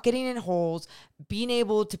not getting in holes, being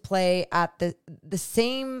able to play at the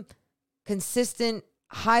same consistent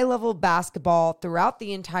high-level basketball throughout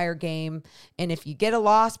the entire game. And if you get a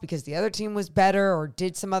loss because the other team was better or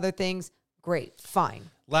did some other things, great, fine.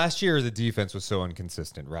 Last year, the defense was so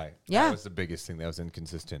inconsistent, right? Yeah. That was the biggest thing that was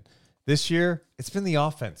inconsistent. This year, it's been the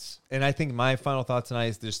offense. And I think my final thought tonight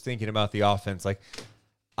is just thinking about the offense. Like,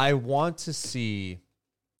 I want to see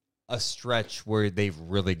a stretch where they've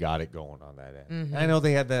really got it going on that end. Mm-hmm. I know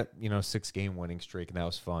they had that, 6-game winning streak, and that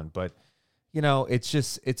was fun. But,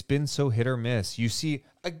 it's been so hit or miss. You see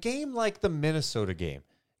a game like the Minnesota game,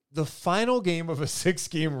 the final game of a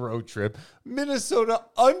 6-game road trip, Minnesota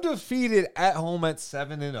undefeated at home at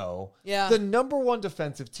 7-0. Yeah. The number 1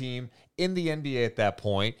 defensive team in the NBA at that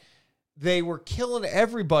point. They were killing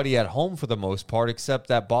everybody at home for the most part, except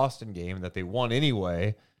that Boston game that they won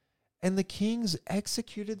anyway. And the Kings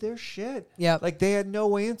executed their shit. Yeah. Like, they had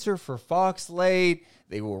no answer for Fox late.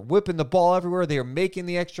 They were whipping the ball everywhere. They were making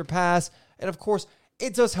the extra pass. And, of course,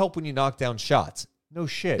 it does help when you knock down shots. No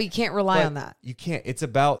shit. But you can't rely But on that. You can't. It's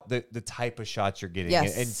about the type of shots you're getting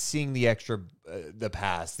Yes. and seeing the extra, the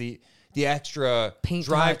pass, the extra Paint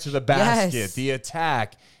drive touch. to the basket, Yes. the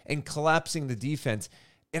attack, and collapsing the defense.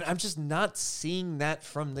 And I'm just not seeing that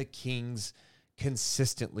from the Kings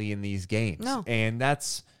consistently in these games. No. And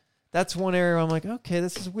that's one area where I'm like, okay,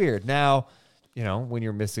 this is weird. Now, when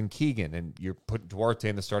you're missing Keegan and you're putting Duarte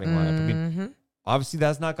in the starting lineup, I mean, obviously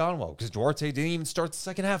that's not gone well because Duarte didn't even start the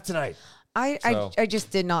second half tonight. I just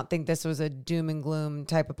did not think this was a doom and gloom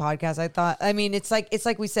type of podcast. It's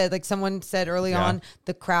like we said, like someone said early on,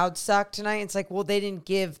 the crowd sucked tonight. It's like, well, they didn't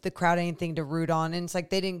give the crowd anything to root on. And it's like,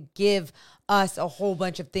 they didn't give us a whole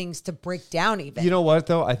bunch of things to break down even. You know what,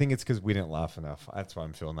 though? I think it's because we didn't laugh enough. That's why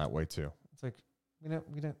I'm feeling that way, too. It's like, we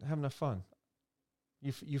didn't have enough fun.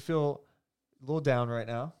 You feel a little down right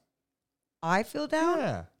now? I feel down?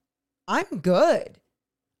 Yeah. I'm good.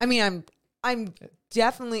 I mean, I'm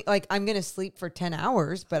definitely, like, I'm going to sleep for 10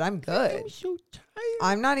 hours, but I'm good. I'm so tired.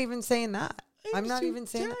 I'm not even saying that. I'm not so even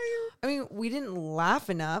saying tired. that. I mean, we didn't laugh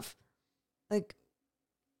enough. Like,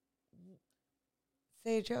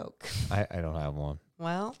 say a joke. I don't have one.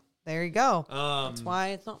 Well, there you go. That's why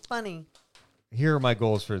it's not funny. Here are my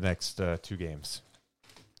goals for the next 2 games.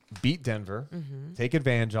 Beat Denver. Take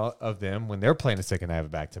advantage of them when they're playing a second half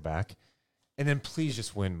of back-to-back. And then please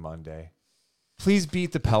just win Monday. Please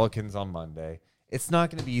beat the Pelicans on Monday. It's not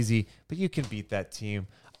going to be easy, but you can beat that team.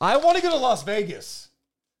 I want to go to Las Vegas.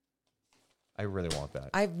 I really want that.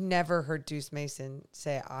 I've never heard Deuce Mason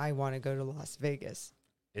say, I want to go to Las Vegas.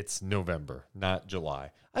 It's November, not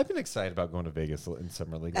July. I've been excited about going to Vegas in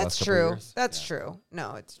Summer League. That's the last couple of true. years. That's true.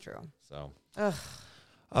 No, it's true. So, Ugh.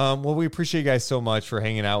 well, we appreciate you guys so much for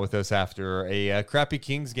hanging out with us after a crappy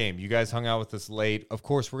Kings game. You guys hung out with us late. Of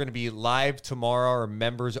course, we're going to be live tomorrow, our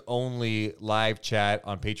members only live chat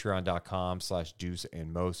on patreon.com/Deuce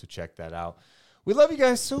and Mo. So check that out. We love you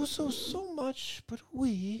guys so much, but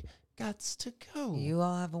we got to go. You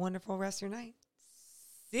all have a wonderful rest of your night.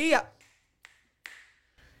 See ya.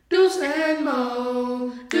 Deuce and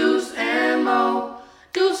Mo, Deuce and Mo,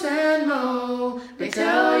 Deuce and Mo. They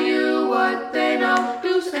tell you what they know.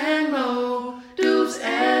 Deuce and Mo, Deuce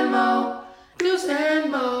and Mo, Deuce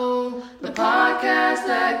and Mo. The podcast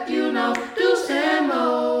that you know. Deuce and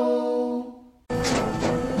Mo.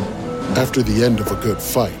 After the end of a good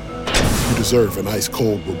fight, you deserve an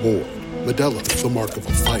ice-cold reward. Modelo, the mark of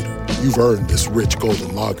a fighter. You've earned this rich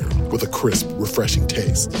golden lager with a crisp, refreshing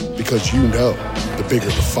taste. Because you know, the bigger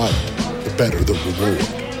the fight, the better the reward.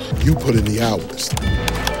 You put in the hours,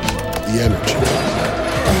 the energy,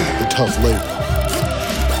 the tough labor.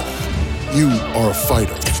 You are a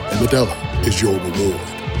fighter, and Modelo is your reward.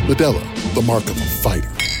 Modelo, the mark of a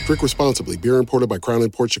fighter. Drink responsibly. Beer imported by Crown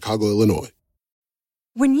Imports, Chicago, Illinois.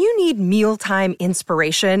 When you need mealtime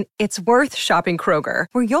inspiration, it's worth shopping Kroger,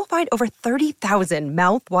 where you'll find over 30,000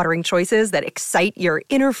 mouth-watering choices that excite your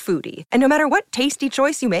inner foodie. And no matter what tasty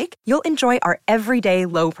choice you make, you'll enjoy our everyday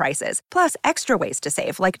low prices, plus extra ways to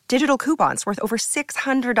save, like digital coupons worth over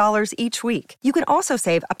 $600 each week. You can also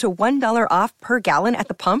save up to $1 off per gallon at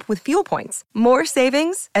the pump with fuel points. More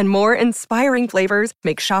savings and more inspiring flavors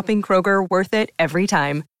make shopping Kroger worth it every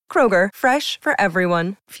time. Kroger, fresh for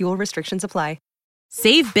everyone. Fuel restrictions apply.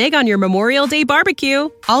 Save big on your Memorial Day barbecue,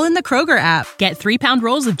 all in the Kroger app. Get 3-pound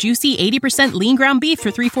rolls of juicy 80% lean ground beef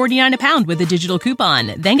for $3.49 a pound with a digital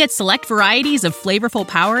coupon. Then get select varieties of flavorful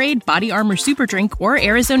Powerade, Body Armor Super Drink, or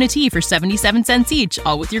Arizona tea for 77 cents each,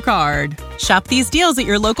 all with your card. Shop these deals at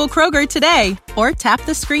your local Kroger today, or tap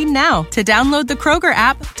the screen now to download the Kroger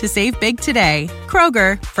app to save big today.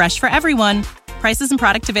 Kroger, fresh for everyone. Prices and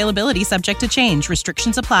product availability subject to change.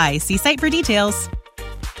 Restrictions apply. See site for details.